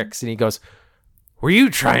tricks, and he goes, "Were you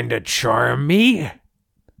trying to charm me?"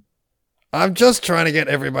 I'm just trying to get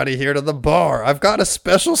everybody here to the bar. I've got a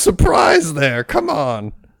special surprise there. Come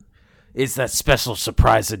on. Is that special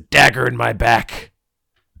surprise a dagger in my back?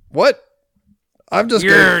 What? I'm just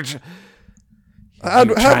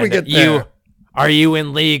How'd we get there? Are you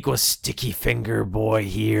in league with Sticky Finger Boy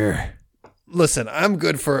here? Listen, I'm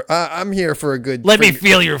here for a good... Let me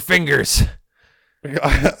feel your fingers.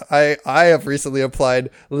 I have recently applied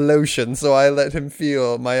lotion, so I let him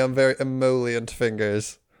feel my very emollient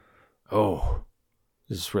fingers. Oh,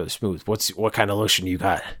 this is really smooth. What kind of lotion you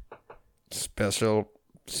got? Special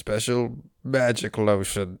magic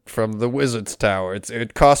lotion from the Wizard's Tower.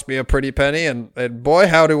 It cost me a pretty penny, and boy,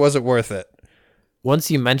 howdy was it worth it.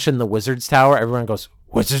 Once you mention the Wizard's Tower, everyone goes,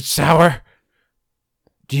 Wizard's Tower?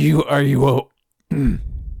 Are you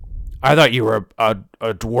I thought you were a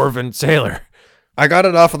dwarven sailor. I got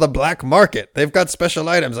it off of the black market. They've got special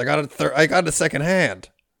items. I got it second hand.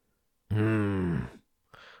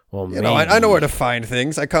 Well, I know where to find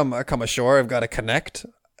things. I come ashore. I've got to connect,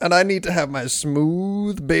 and I need to have my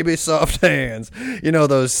smooth, baby soft hands. You know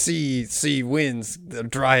those sea winds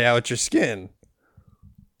that dry out your skin.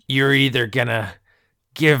 You're either gonna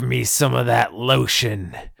give me some of that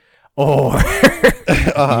lotion, or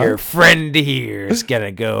your friend here's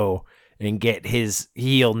gonna go and get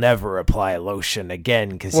he'll never apply lotion again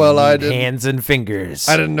because Well, he I needs didn't- hands and fingers.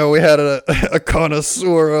 I didn't know we had a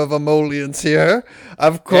connoisseur of emollients here.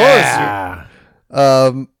 Of course. Yeah.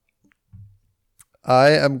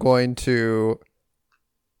 I am going to.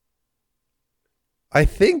 I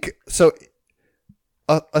think so.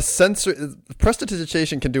 A sensory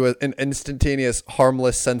prestidigitation can do an instantaneous,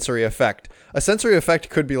 harmless sensory effect. A sensory effect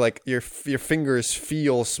could be like your fingers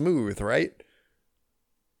feel smooth, right?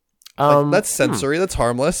 Like, that's sensory. That's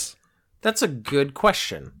harmless. That's a good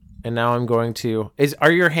question. And now I'm going to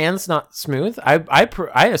are your hands not smooth?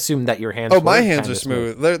 I assume that your hands. Oh, my were hands kinda are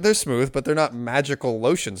smooth. They're smooth, but they're not magical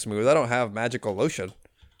lotion smooth. I don't have magical lotion.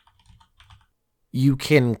 You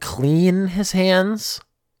can clean his hands.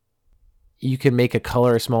 You can make a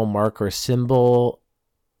color, a small mark, or a symbol.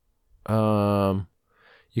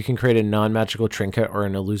 You can create a non-magical trinket or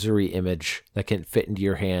an illusory image that can fit into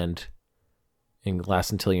your hand and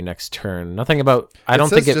last until your next turn. Nothing about. I don't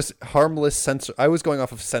think it's just harmless sensor. I was going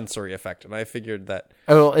off of sensory effect, and I figured that.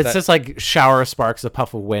 Oh, it's just like shower sparks, a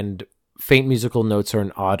puff of wind, faint musical notes, or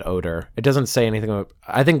an odd odor. It doesn't say anything about.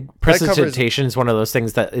 I think prestidigitation is one of those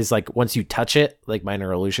things that is like once you touch it, like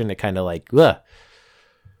minor illusion, it kind of like. Ugh.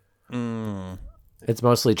 It's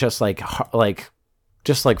mostly just like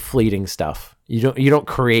fleeting stuff. You don't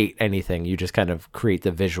create anything. You just kind of create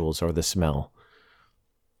the visuals or the smell.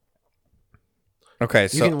 Okay, You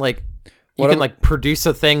so can like produce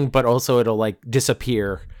a thing, but also it'll like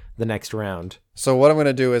disappear the next round. So what I'm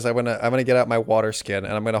gonna do is I'm gonna get out my water skin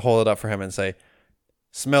and I'm gonna hold it up for him and say,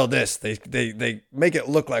 "Smell this." They make it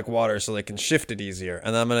look like water so they can shift it easier.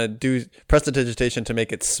 And I'm gonna do prestidigitation to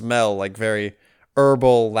make it smell like very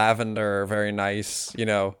herbal, lavender, very nice.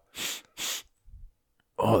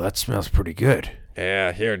 Oh, that smells pretty good.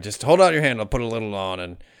 Yeah, here, just hold out your hand. I'll put a little on,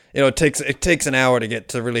 and it takes an hour to get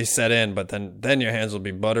to really set in, but then your hands will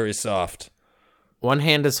be buttery soft. One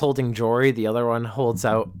hand is holding Jory, the other one holds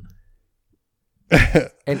out.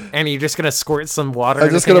 and you're just gonna squirt some water. I'm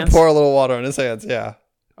in just his gonna hands? pour a little water on his hands. Yeah.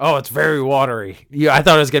 Oh, it's very watery. Yeah, I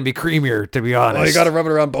thought it was gonna be creamier, to be honest. Well, you got to rub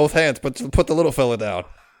it around both hands, but put the little fella down.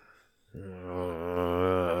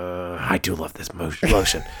 I do love this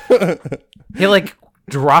lotion. He like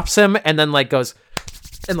drops him and then like goes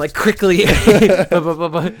and like quickly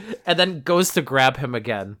and then goes to grab him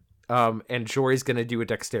again. And Jory's gonna do a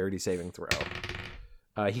dexterity saving throw.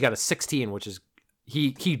 He got a 16, which is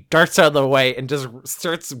he darts out of the way and just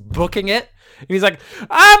starts booking it. And he's like,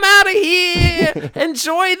 "I'm out of here!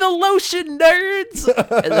 Enjoy the lotion, nerds!"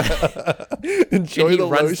 Enjoy he the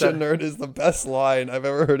runs lotion, nerd is the best line I've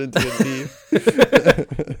ever heard in D&D.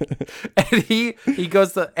 And he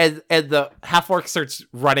goes to and the half orc starts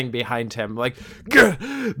running behind him like,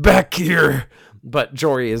 "Back here!" But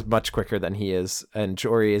Jory is much quicker than he is, and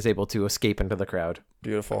Jory is able to escape into the crowd.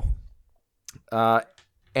 Beautiful.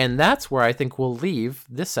 And that's where I think we'll leave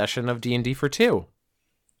this session of D&D for 2.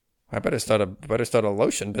 I better start a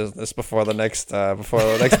lotion business before the next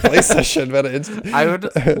play session. But I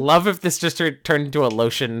would love if this just turned into a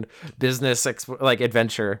lotion business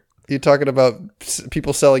adventure. You're talking about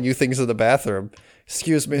people selling you things in the bathroom.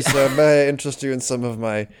 Excuse me, sir. May I interest you in some of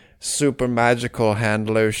my super magical hand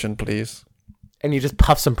lotion, please? And you just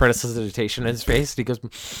puff some prestidigitation in his face, and he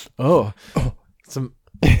goes, "Oh, some."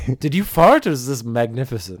 Did you fart, or is this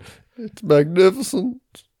magnificent? It's magnificent.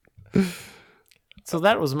 So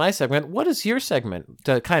that was my segment. What is your segment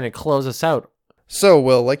to kind of close us out? So,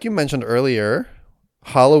 Will, like you mentioned earlier,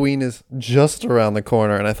 Halloween is just around the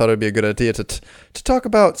corner, and I thought it would be a good idea to talk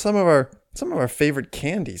about some of our favorite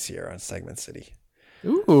candies here on Segment City.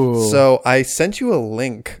 Ooh. So I sent you a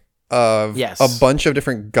link of a bunch of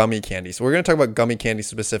different gummy candies. We're going to talk about gummy candies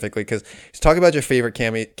specifically because talking about your favorite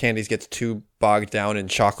candies gets too bogged down in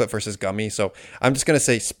chocolate versus gummy. So I'm just going to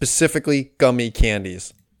say specifically gummy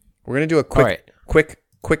candies. We're going to do a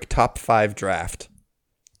quick top 5 draft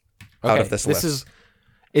out of this list.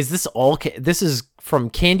 Is this all? This is from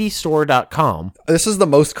candystore.com. This is the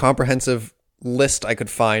most comprehensive list I could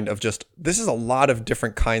find of this is a lot of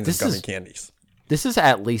different kinds of gummy candies. This is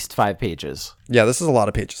at least 5 pages. Yeah, this is a lot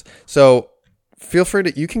of pages. So feel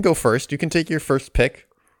free you can go first. You can take your first pick.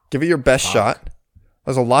 Give it your best shot.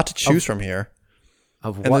 There's a lot to choose from here.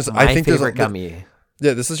 Of what my favorite gummy.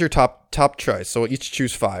 Yeah, this is your top choice. So we'll each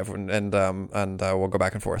choose 5 and we'll go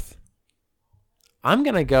back and forth. I'm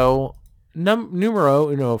going to go numero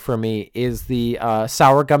uno for me is the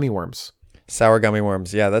sour gummy worms. Sour gummy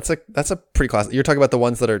worms. Yeah, that's a pretty classic. You're talking about the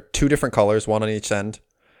ones that are 2 different colors, one on each end.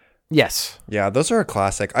 Yes. Yeah, those are a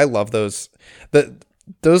classic. I love those.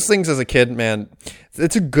 Those things as a kid, man.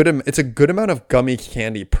 It's a good amount of gummy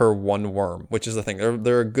candy per one worm, which is the thing.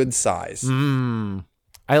 They're a good size.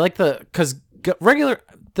 I like because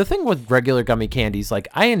the thing with regular gummy candies, like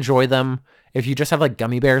I enjoy them if you just have like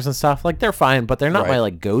gummy bears and stuff, like they're fine, but they're not my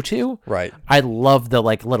like go-to. Right. I love the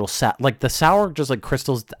like little like the sour just like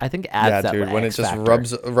crystals. I think adds that. Dude, when it just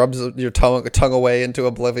factor. rubs your tongue away into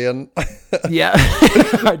oblivion. Yeah,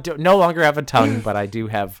 I no longer have a tongue, but I do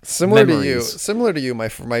have similar memories. to you.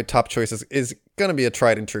 My top choice is gonna be a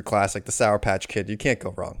tried and true classic, the Sour Patch Kid. You can't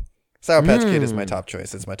go wrong. Sour Patch Kid is my top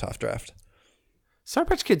choice. It's my top draft. Sour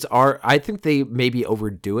Patch Kids I think they maybe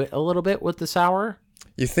overdo it a little bit with the sour.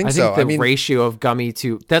 You think I so? think the ratio of gummy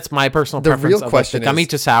to that's my personal preference. Real question the gummy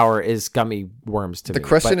to sour is gummy worms to me. The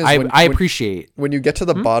question is, I appreciate when you get to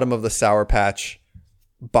the bottom of the Sour Patch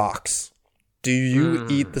box, do you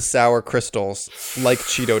eat the sour crystals like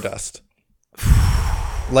Cheeto dust?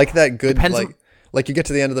 Like that good like you get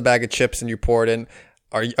to the end of the bag of chips and you pour it in.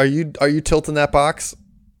 Are you tilting that box?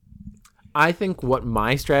 I think what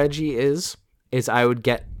my strategy is I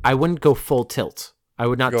wouldn't go full tilt. I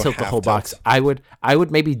would not tilt the whole box. I would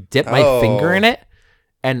maybe dip my finger in it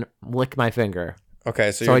and lick my finger.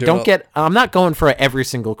 Okay, so I don't I'm not going for every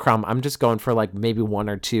single crumb. I'm just going for like maybe one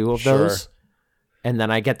or two of those. And then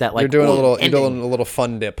I get that like you're doing a little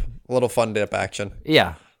fun dip action.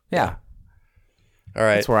 Yeah. All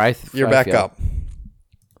right. That's where you're back up.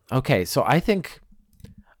 Okay, so I think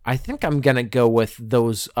I'm going to go with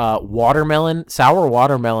those sour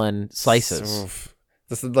watermelon slices. Oof.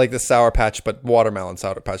 This is like the Sour Patch, but watermelon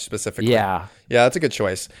Sour Patch specifically. Yeah, that's a good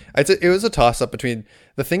choice. It was a toss-up between...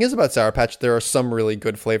 The thing is about Sour Patch, there are some really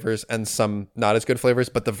good flavors and some not as good flavors,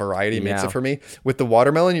 but the variety makes it for me. With the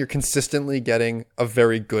watermelon, you're consistently getting a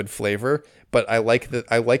very good flavor, but I like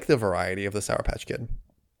the variety of the Sour Patch Kid.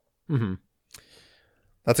 Mm-hmm.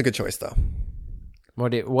 That's a good choice, though.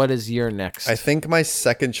 What is your next? I think my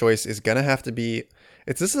second choice is going to have to be...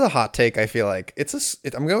 This is a hot take, I feel like.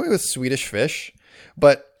 I'm going with Swedish Fish.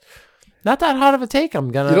 But not that hot of a take.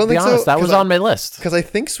 I'm gonna be honest. That was on my list because I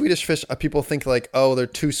think Swedish Fish. People think like, oh, they're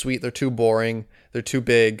too sweet, they're too boring, they're too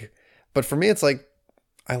big. But for me, it's like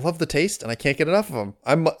I love the taste and I can't get enough of them.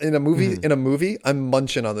 I'm in a movie. I'm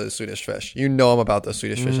munching on those Swedish Fish. I'm about those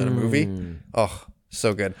Swedish Fish in a movie. Oh,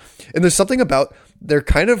 so good. And there's something about they're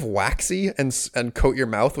kind of waxy and coat your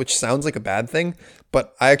mouth, which sounds like a bad thing,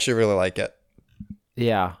 but I actually really like it.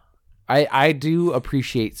 Yeah, I do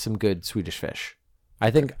appreciate some good Swedish Fish. I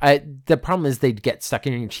think the problem is they get stuck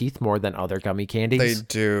in your teeth more than other gummy candies. They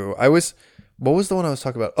do. What was the one I was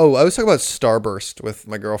talking about? Oh, I was talking about Starburst with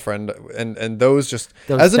my girlfriend, and those just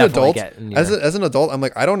as an adult, as an adult, I'm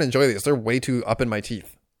like, I don't enjoy these. They're way too up in my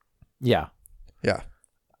teeth. Yeah. Yeah.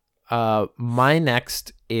 My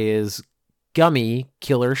next is gummy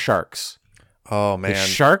killer sharks. Oh man, the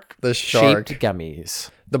shark shaped gummies,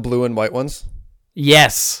 the blue and white ones.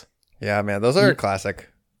 Yes. Yeah, man, those are a classic.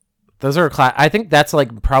 Those are I think that's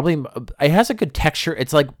like probably it has a good texture.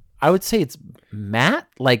 It's like I would say it's matte.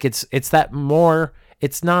 Like it's that more.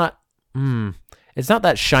 It's not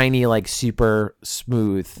that shiny like super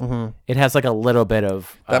smooth. Mm-hmm. It has like a little bit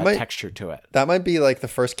of texture to it. That might be like the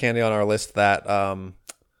first candy on our list that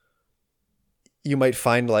you might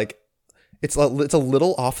find like it's a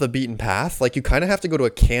little off the beaten path. Like you kind of have to go to a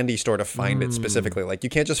candy store to find it specifically. Like you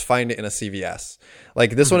can't just find it in a CVS.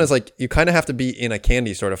 Like this one is like you kind of have to be in a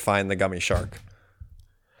candy store to find the gummy shark.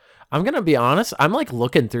 I'm gonna be honest. I'm like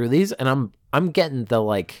looking through these, and I'm getting the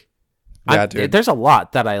like. Yeah, dude. There's a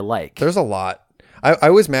lot that I like. There's a lot. I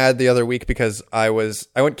was mad the other week because I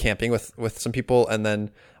went camping with some people, and then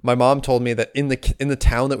my mom told me that in the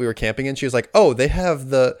town that we were camping in, she was like, "Oh, they have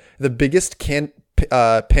the biggest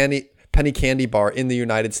penny candy bar in the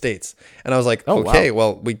United States." And I was like, okay,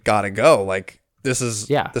 well, we gotta go. Like this is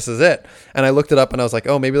it. And I looked it up and I was like,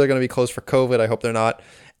 oh, maybe they're going to be closed for COVID. I hope they're not.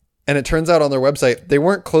 And it turns out on their website, they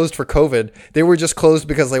weren't closed for COVID. They were just closed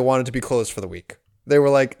because they wanted to be closed for the week. They were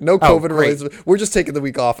like, no COVID related. We're just taking the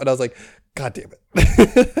week off. And I was like, God damn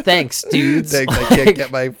it. Thanks, dudes. Thanks. I can't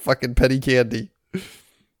get my fucking penny candy.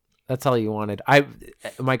 That's all you wanted.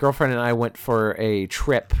 My girlfriend and I went for a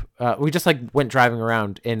trip. We just like went driving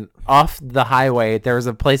around, and off the highway there was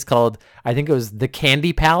a place called, I think it was the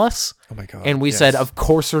Candy Palace. Oh my God. And we said, of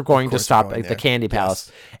course we're going to stop at the Candy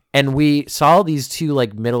Palace. Yes. And we saw these two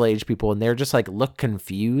like middle-aged people, and they're just like look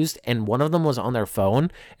confused. And one of them was on their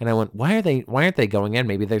phone, and I went, why aren't they going in?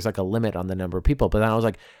 Maybe there's like a limit on the number of people. But then I was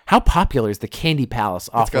like, how popular is the Candy Palace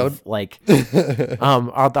off of like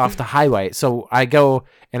off the highway? So I go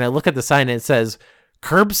and I look at the sign, and it says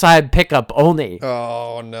curbside pickup only.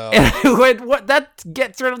 Oh no. And I went, what? That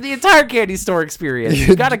gets rid of the entire candy store experience.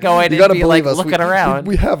 You gotta go in and be like looking around.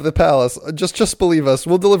 We have the palace. Just believe us.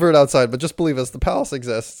 We'll deliver it outside, but just believe us. The palace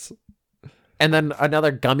exists. And then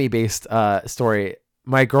another gummy based story.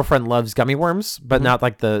 my girlfriend loves gummy worms, but not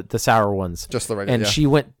like the sour ones. Just the regular. And she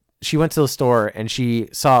went to the store and she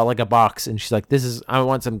saw like a box and she's like, I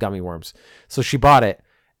want some gummy worms. So she bought it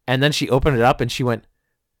and then she opened it up and she went,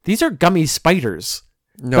 these are gummy spiders.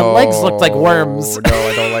 No, the legs looked like worms. No,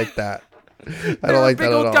 I don't like that. I don't like that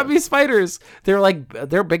at all. Big old gummy spiders.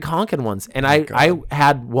 They're big honking ones. And I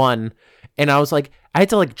had one and I was like, I had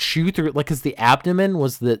to like chew through it, like, because the abdomen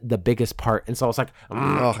was the biggest part. And so I was like,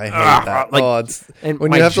 oh, I hate that. Like, and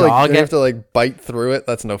when you have to like bite through it,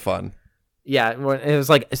 that's no fun. Yeah, it was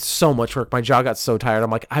like, it's so much work. My jaw got so tired. I'm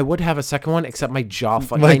like, I would have a second one, except my jaw.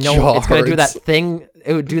 I know jaw it's gonna do that hurts. thing.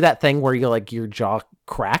 It would do that thing where you like your jaw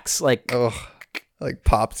cracks, like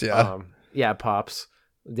pops. Yeah, yeah, pops.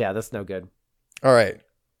 Yeah, that's no good. All right,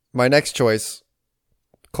 my next choice,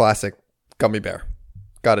 classic gummy bear.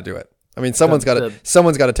 Got to do it. I mean, someone's got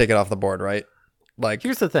to take it off the board, right? Like,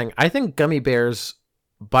 here's the thing. I think gummy bears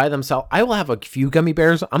by themselves, I will have a few gummy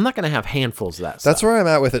bears. I'm not going to have handfuls of that stuff. That's where I'm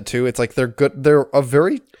at with it too. It's like they're good. They're a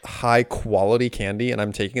very high quality candy, and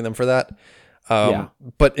I'm taking them for that.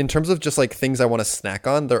 But in terms of just like things I want to snack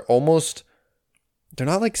on, they're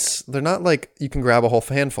not like you can grab a whole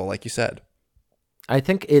handful, like you said. I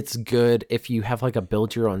think it's good if you have like a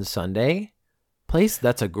build your own sundae place.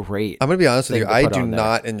 That's a great. I'm gonna be honest with you. I do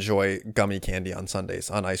not enjoy gummy candy on sundaes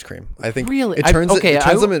on ice cream. I think really it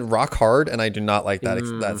turns them in rock hard, and I do not like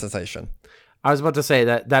that sensation. I was about to say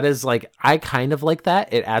that is like, I kind of like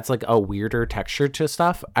that. It adds like a weirder texture to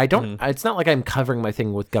stuff. I don't. It's not like I'm covering my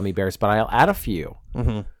thing with gummy bears, but I'll add a few.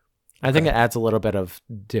 I think it adds a little bit of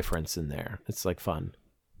difference in there. It's like fun.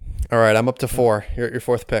 All right, I'm up to 4. You're at your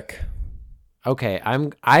 4th pick. Okay,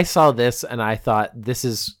 I saw this and I thought this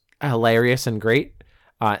is hilarious and great,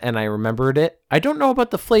 and I remembered it. I don't know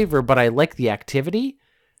about the flavor, but I like the activity.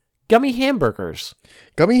 Gummy hamburgers.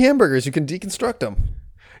 Gummy hamburgers. You can deconstruct them.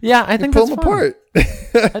 Yeah, I think pull that's them fun. apart. I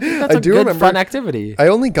think that's a good, fun activity. I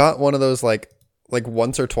only got one of those like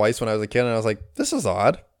once or twice when I was a kid, and I was like, "This is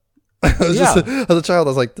odd." As a child,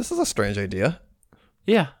 I was like, "This is a strange idea."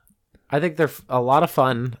 Yeah, I think they're a lot of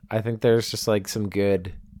fun. I think there's just like some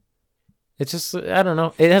good. It's just, I don't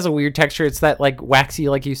know. It has a weird texture. It's that like waxy,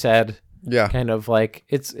 like you said. Yeah. Kind of like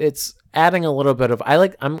it's adding a little bit of. I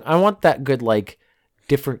want that good like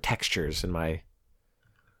different textures in my.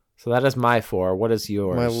 So that is my 4. What is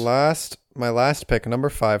yours? My last pick, number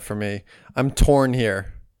 5 for me. I'm torn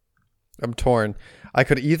here. I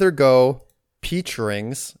could either go peach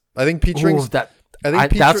rings. I think peach rings. That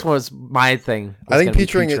was my thing. I think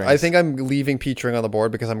peach ring. I think I'm leaving peach ring on the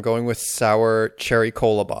board because I'm going with sour cherry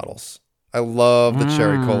cola bottles. I love the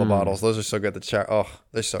cherry cola bottles. Those are so good.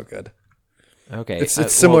 They're so good. Okay,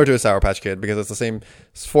 it's similar to a Sour Patch Kid because it's the same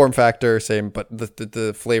form factor, but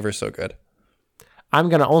the flavor's so good. I'm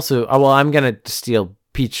gonna steal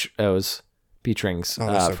peach rings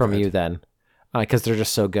from you then, because they're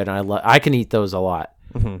just so good. And I can eat those a lot.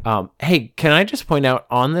 Hey, can I just point out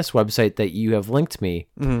on this website that you have linked me,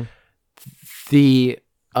 the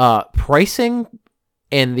pricing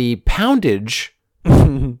and the poundage.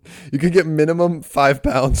 You could get minimum 5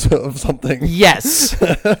 pounds of something. Yes.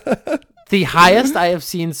 The highest I have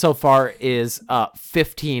seen so far is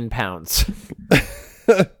 15 pounds.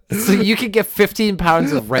 So you can get 15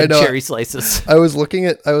 pounds of red cherry slices. I was looking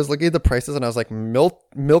at the prices and I was like,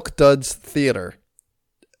 Milk Duds Theater,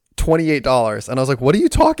 $28. And I was like, what are you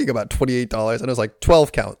talking about? $28. And it was like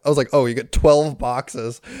 12 count. I was like, oh, you get 12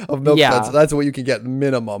 boxes of Milk Duds. That's what you can get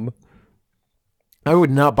minimum. I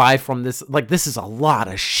would not buy from this. Like, this is a lot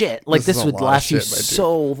of shit. Like, this would last you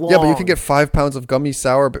so long. Yeah, but you can get 5 pounds of gummy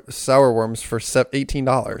sour worms for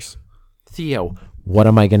 $18. Theo, what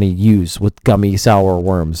am I going to use with gummy sour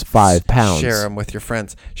worms? 5 pounds. Share them with your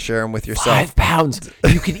friends. Share them with yourself. 5 pounds.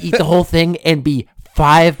 You can eat the whole thing and be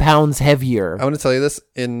 5 pounds heavier. I want to tell you this.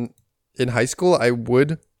 In high school, I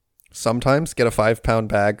would sometimes get a 5-pound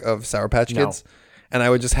bag of Sour Patch Kids. And I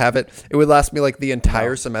would just have it. It would last me like the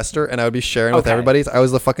entire semester, and I would be sharing with everybody. I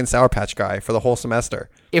was the fucking Sour Patch guy for the whole semester.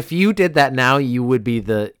 If you did that now, you would be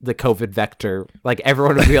the COVID vector. Like,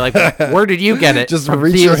 everyone would be like, where did you get it? Just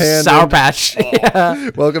reach your hand. Sour Patch.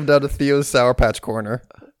 Yeah. Welcome down to Theo's Sour Patch Corner.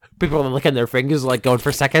 People are licking their fingers, like going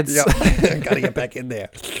for seconds. Yep. Gotta get back in there.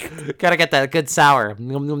 Gotta get that good sour.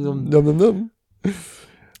 Nom, nom, nom. Nom, nom, nom.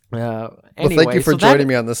 Anyway, thank you for joining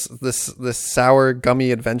me on this sour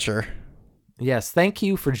gummy adventure. Yes, thank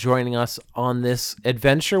you for joining us on this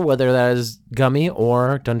adventure, whether that is gummy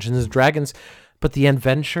or Dungeons & Dragons. But the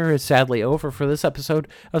adventure is sadly over for this episode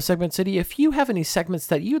of Segment City. If you have any segments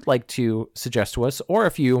that you'd like to suggest to us, or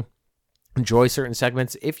if you enjoy certain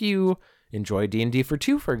segments, if you enjoy D&D for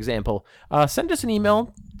 2, for example, send us an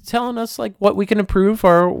email telling us like what we can improve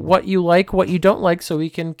or what you like, what you don't like, so we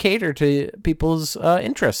can cater to people's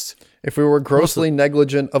interests. If we were grossly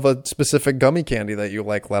negligent of a specific gummy candy that you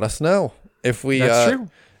like, let us know. If we That's true.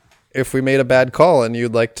 If we made a bad call and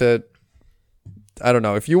you'd like to, I don't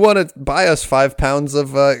know, if you want to buy us 5 pounds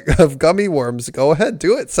of gummy worms, go ahead,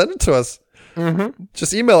 do it. Send it to us. Mm-hmm.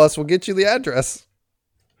 Just email us. We'll get you the address.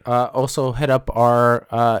 Also hit up our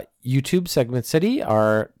YouTube Segment City,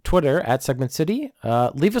 our Twitter at Segment City.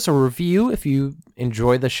 Leave us a review if you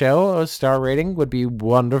enjoy the show. A star rating would be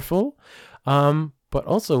wonderful. But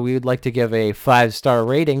also we would like to give a 5-star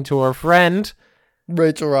rating to our friend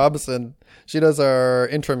Rachel Robinson. She does our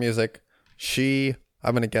intro music. I'm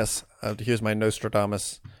going to guess, here's my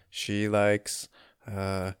Nostradamus. She likes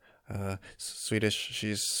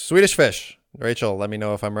she's Swedish Fish. Rachel, let me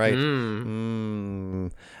know if I'm right.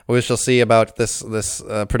 We shall see about this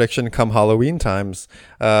prediction come Halloween times.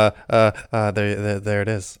 There it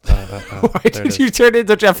is. Why did you turn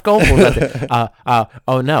into Jeff Goldblum?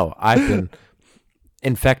 Oh no, I've been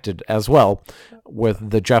infected as well with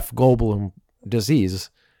the Jeff Goldblum disease.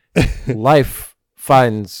 Life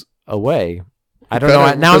finds a way. I don't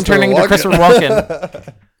know. Now I'm turning into Christopher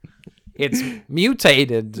Walken. It's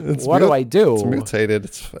mutated. What do I do? It's mutated.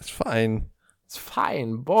 It's fine. It's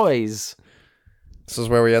fine, boys. This is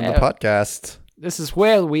where we end the podcast. This is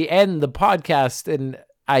where we end the podcast, and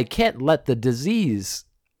I can't let the disease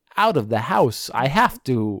out of the house. I have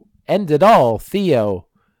to end it all, Theo.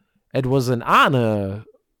 It was an honor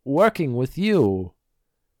working with you.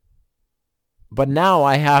 But now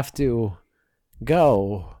I have to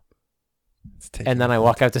go. And then I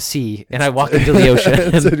walk out to sea, and I walk into the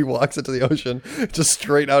ocean. So he walks into the ocean, just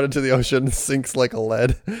straight out into the ocean, sinks like a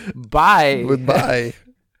lead. Bye. Goodbye.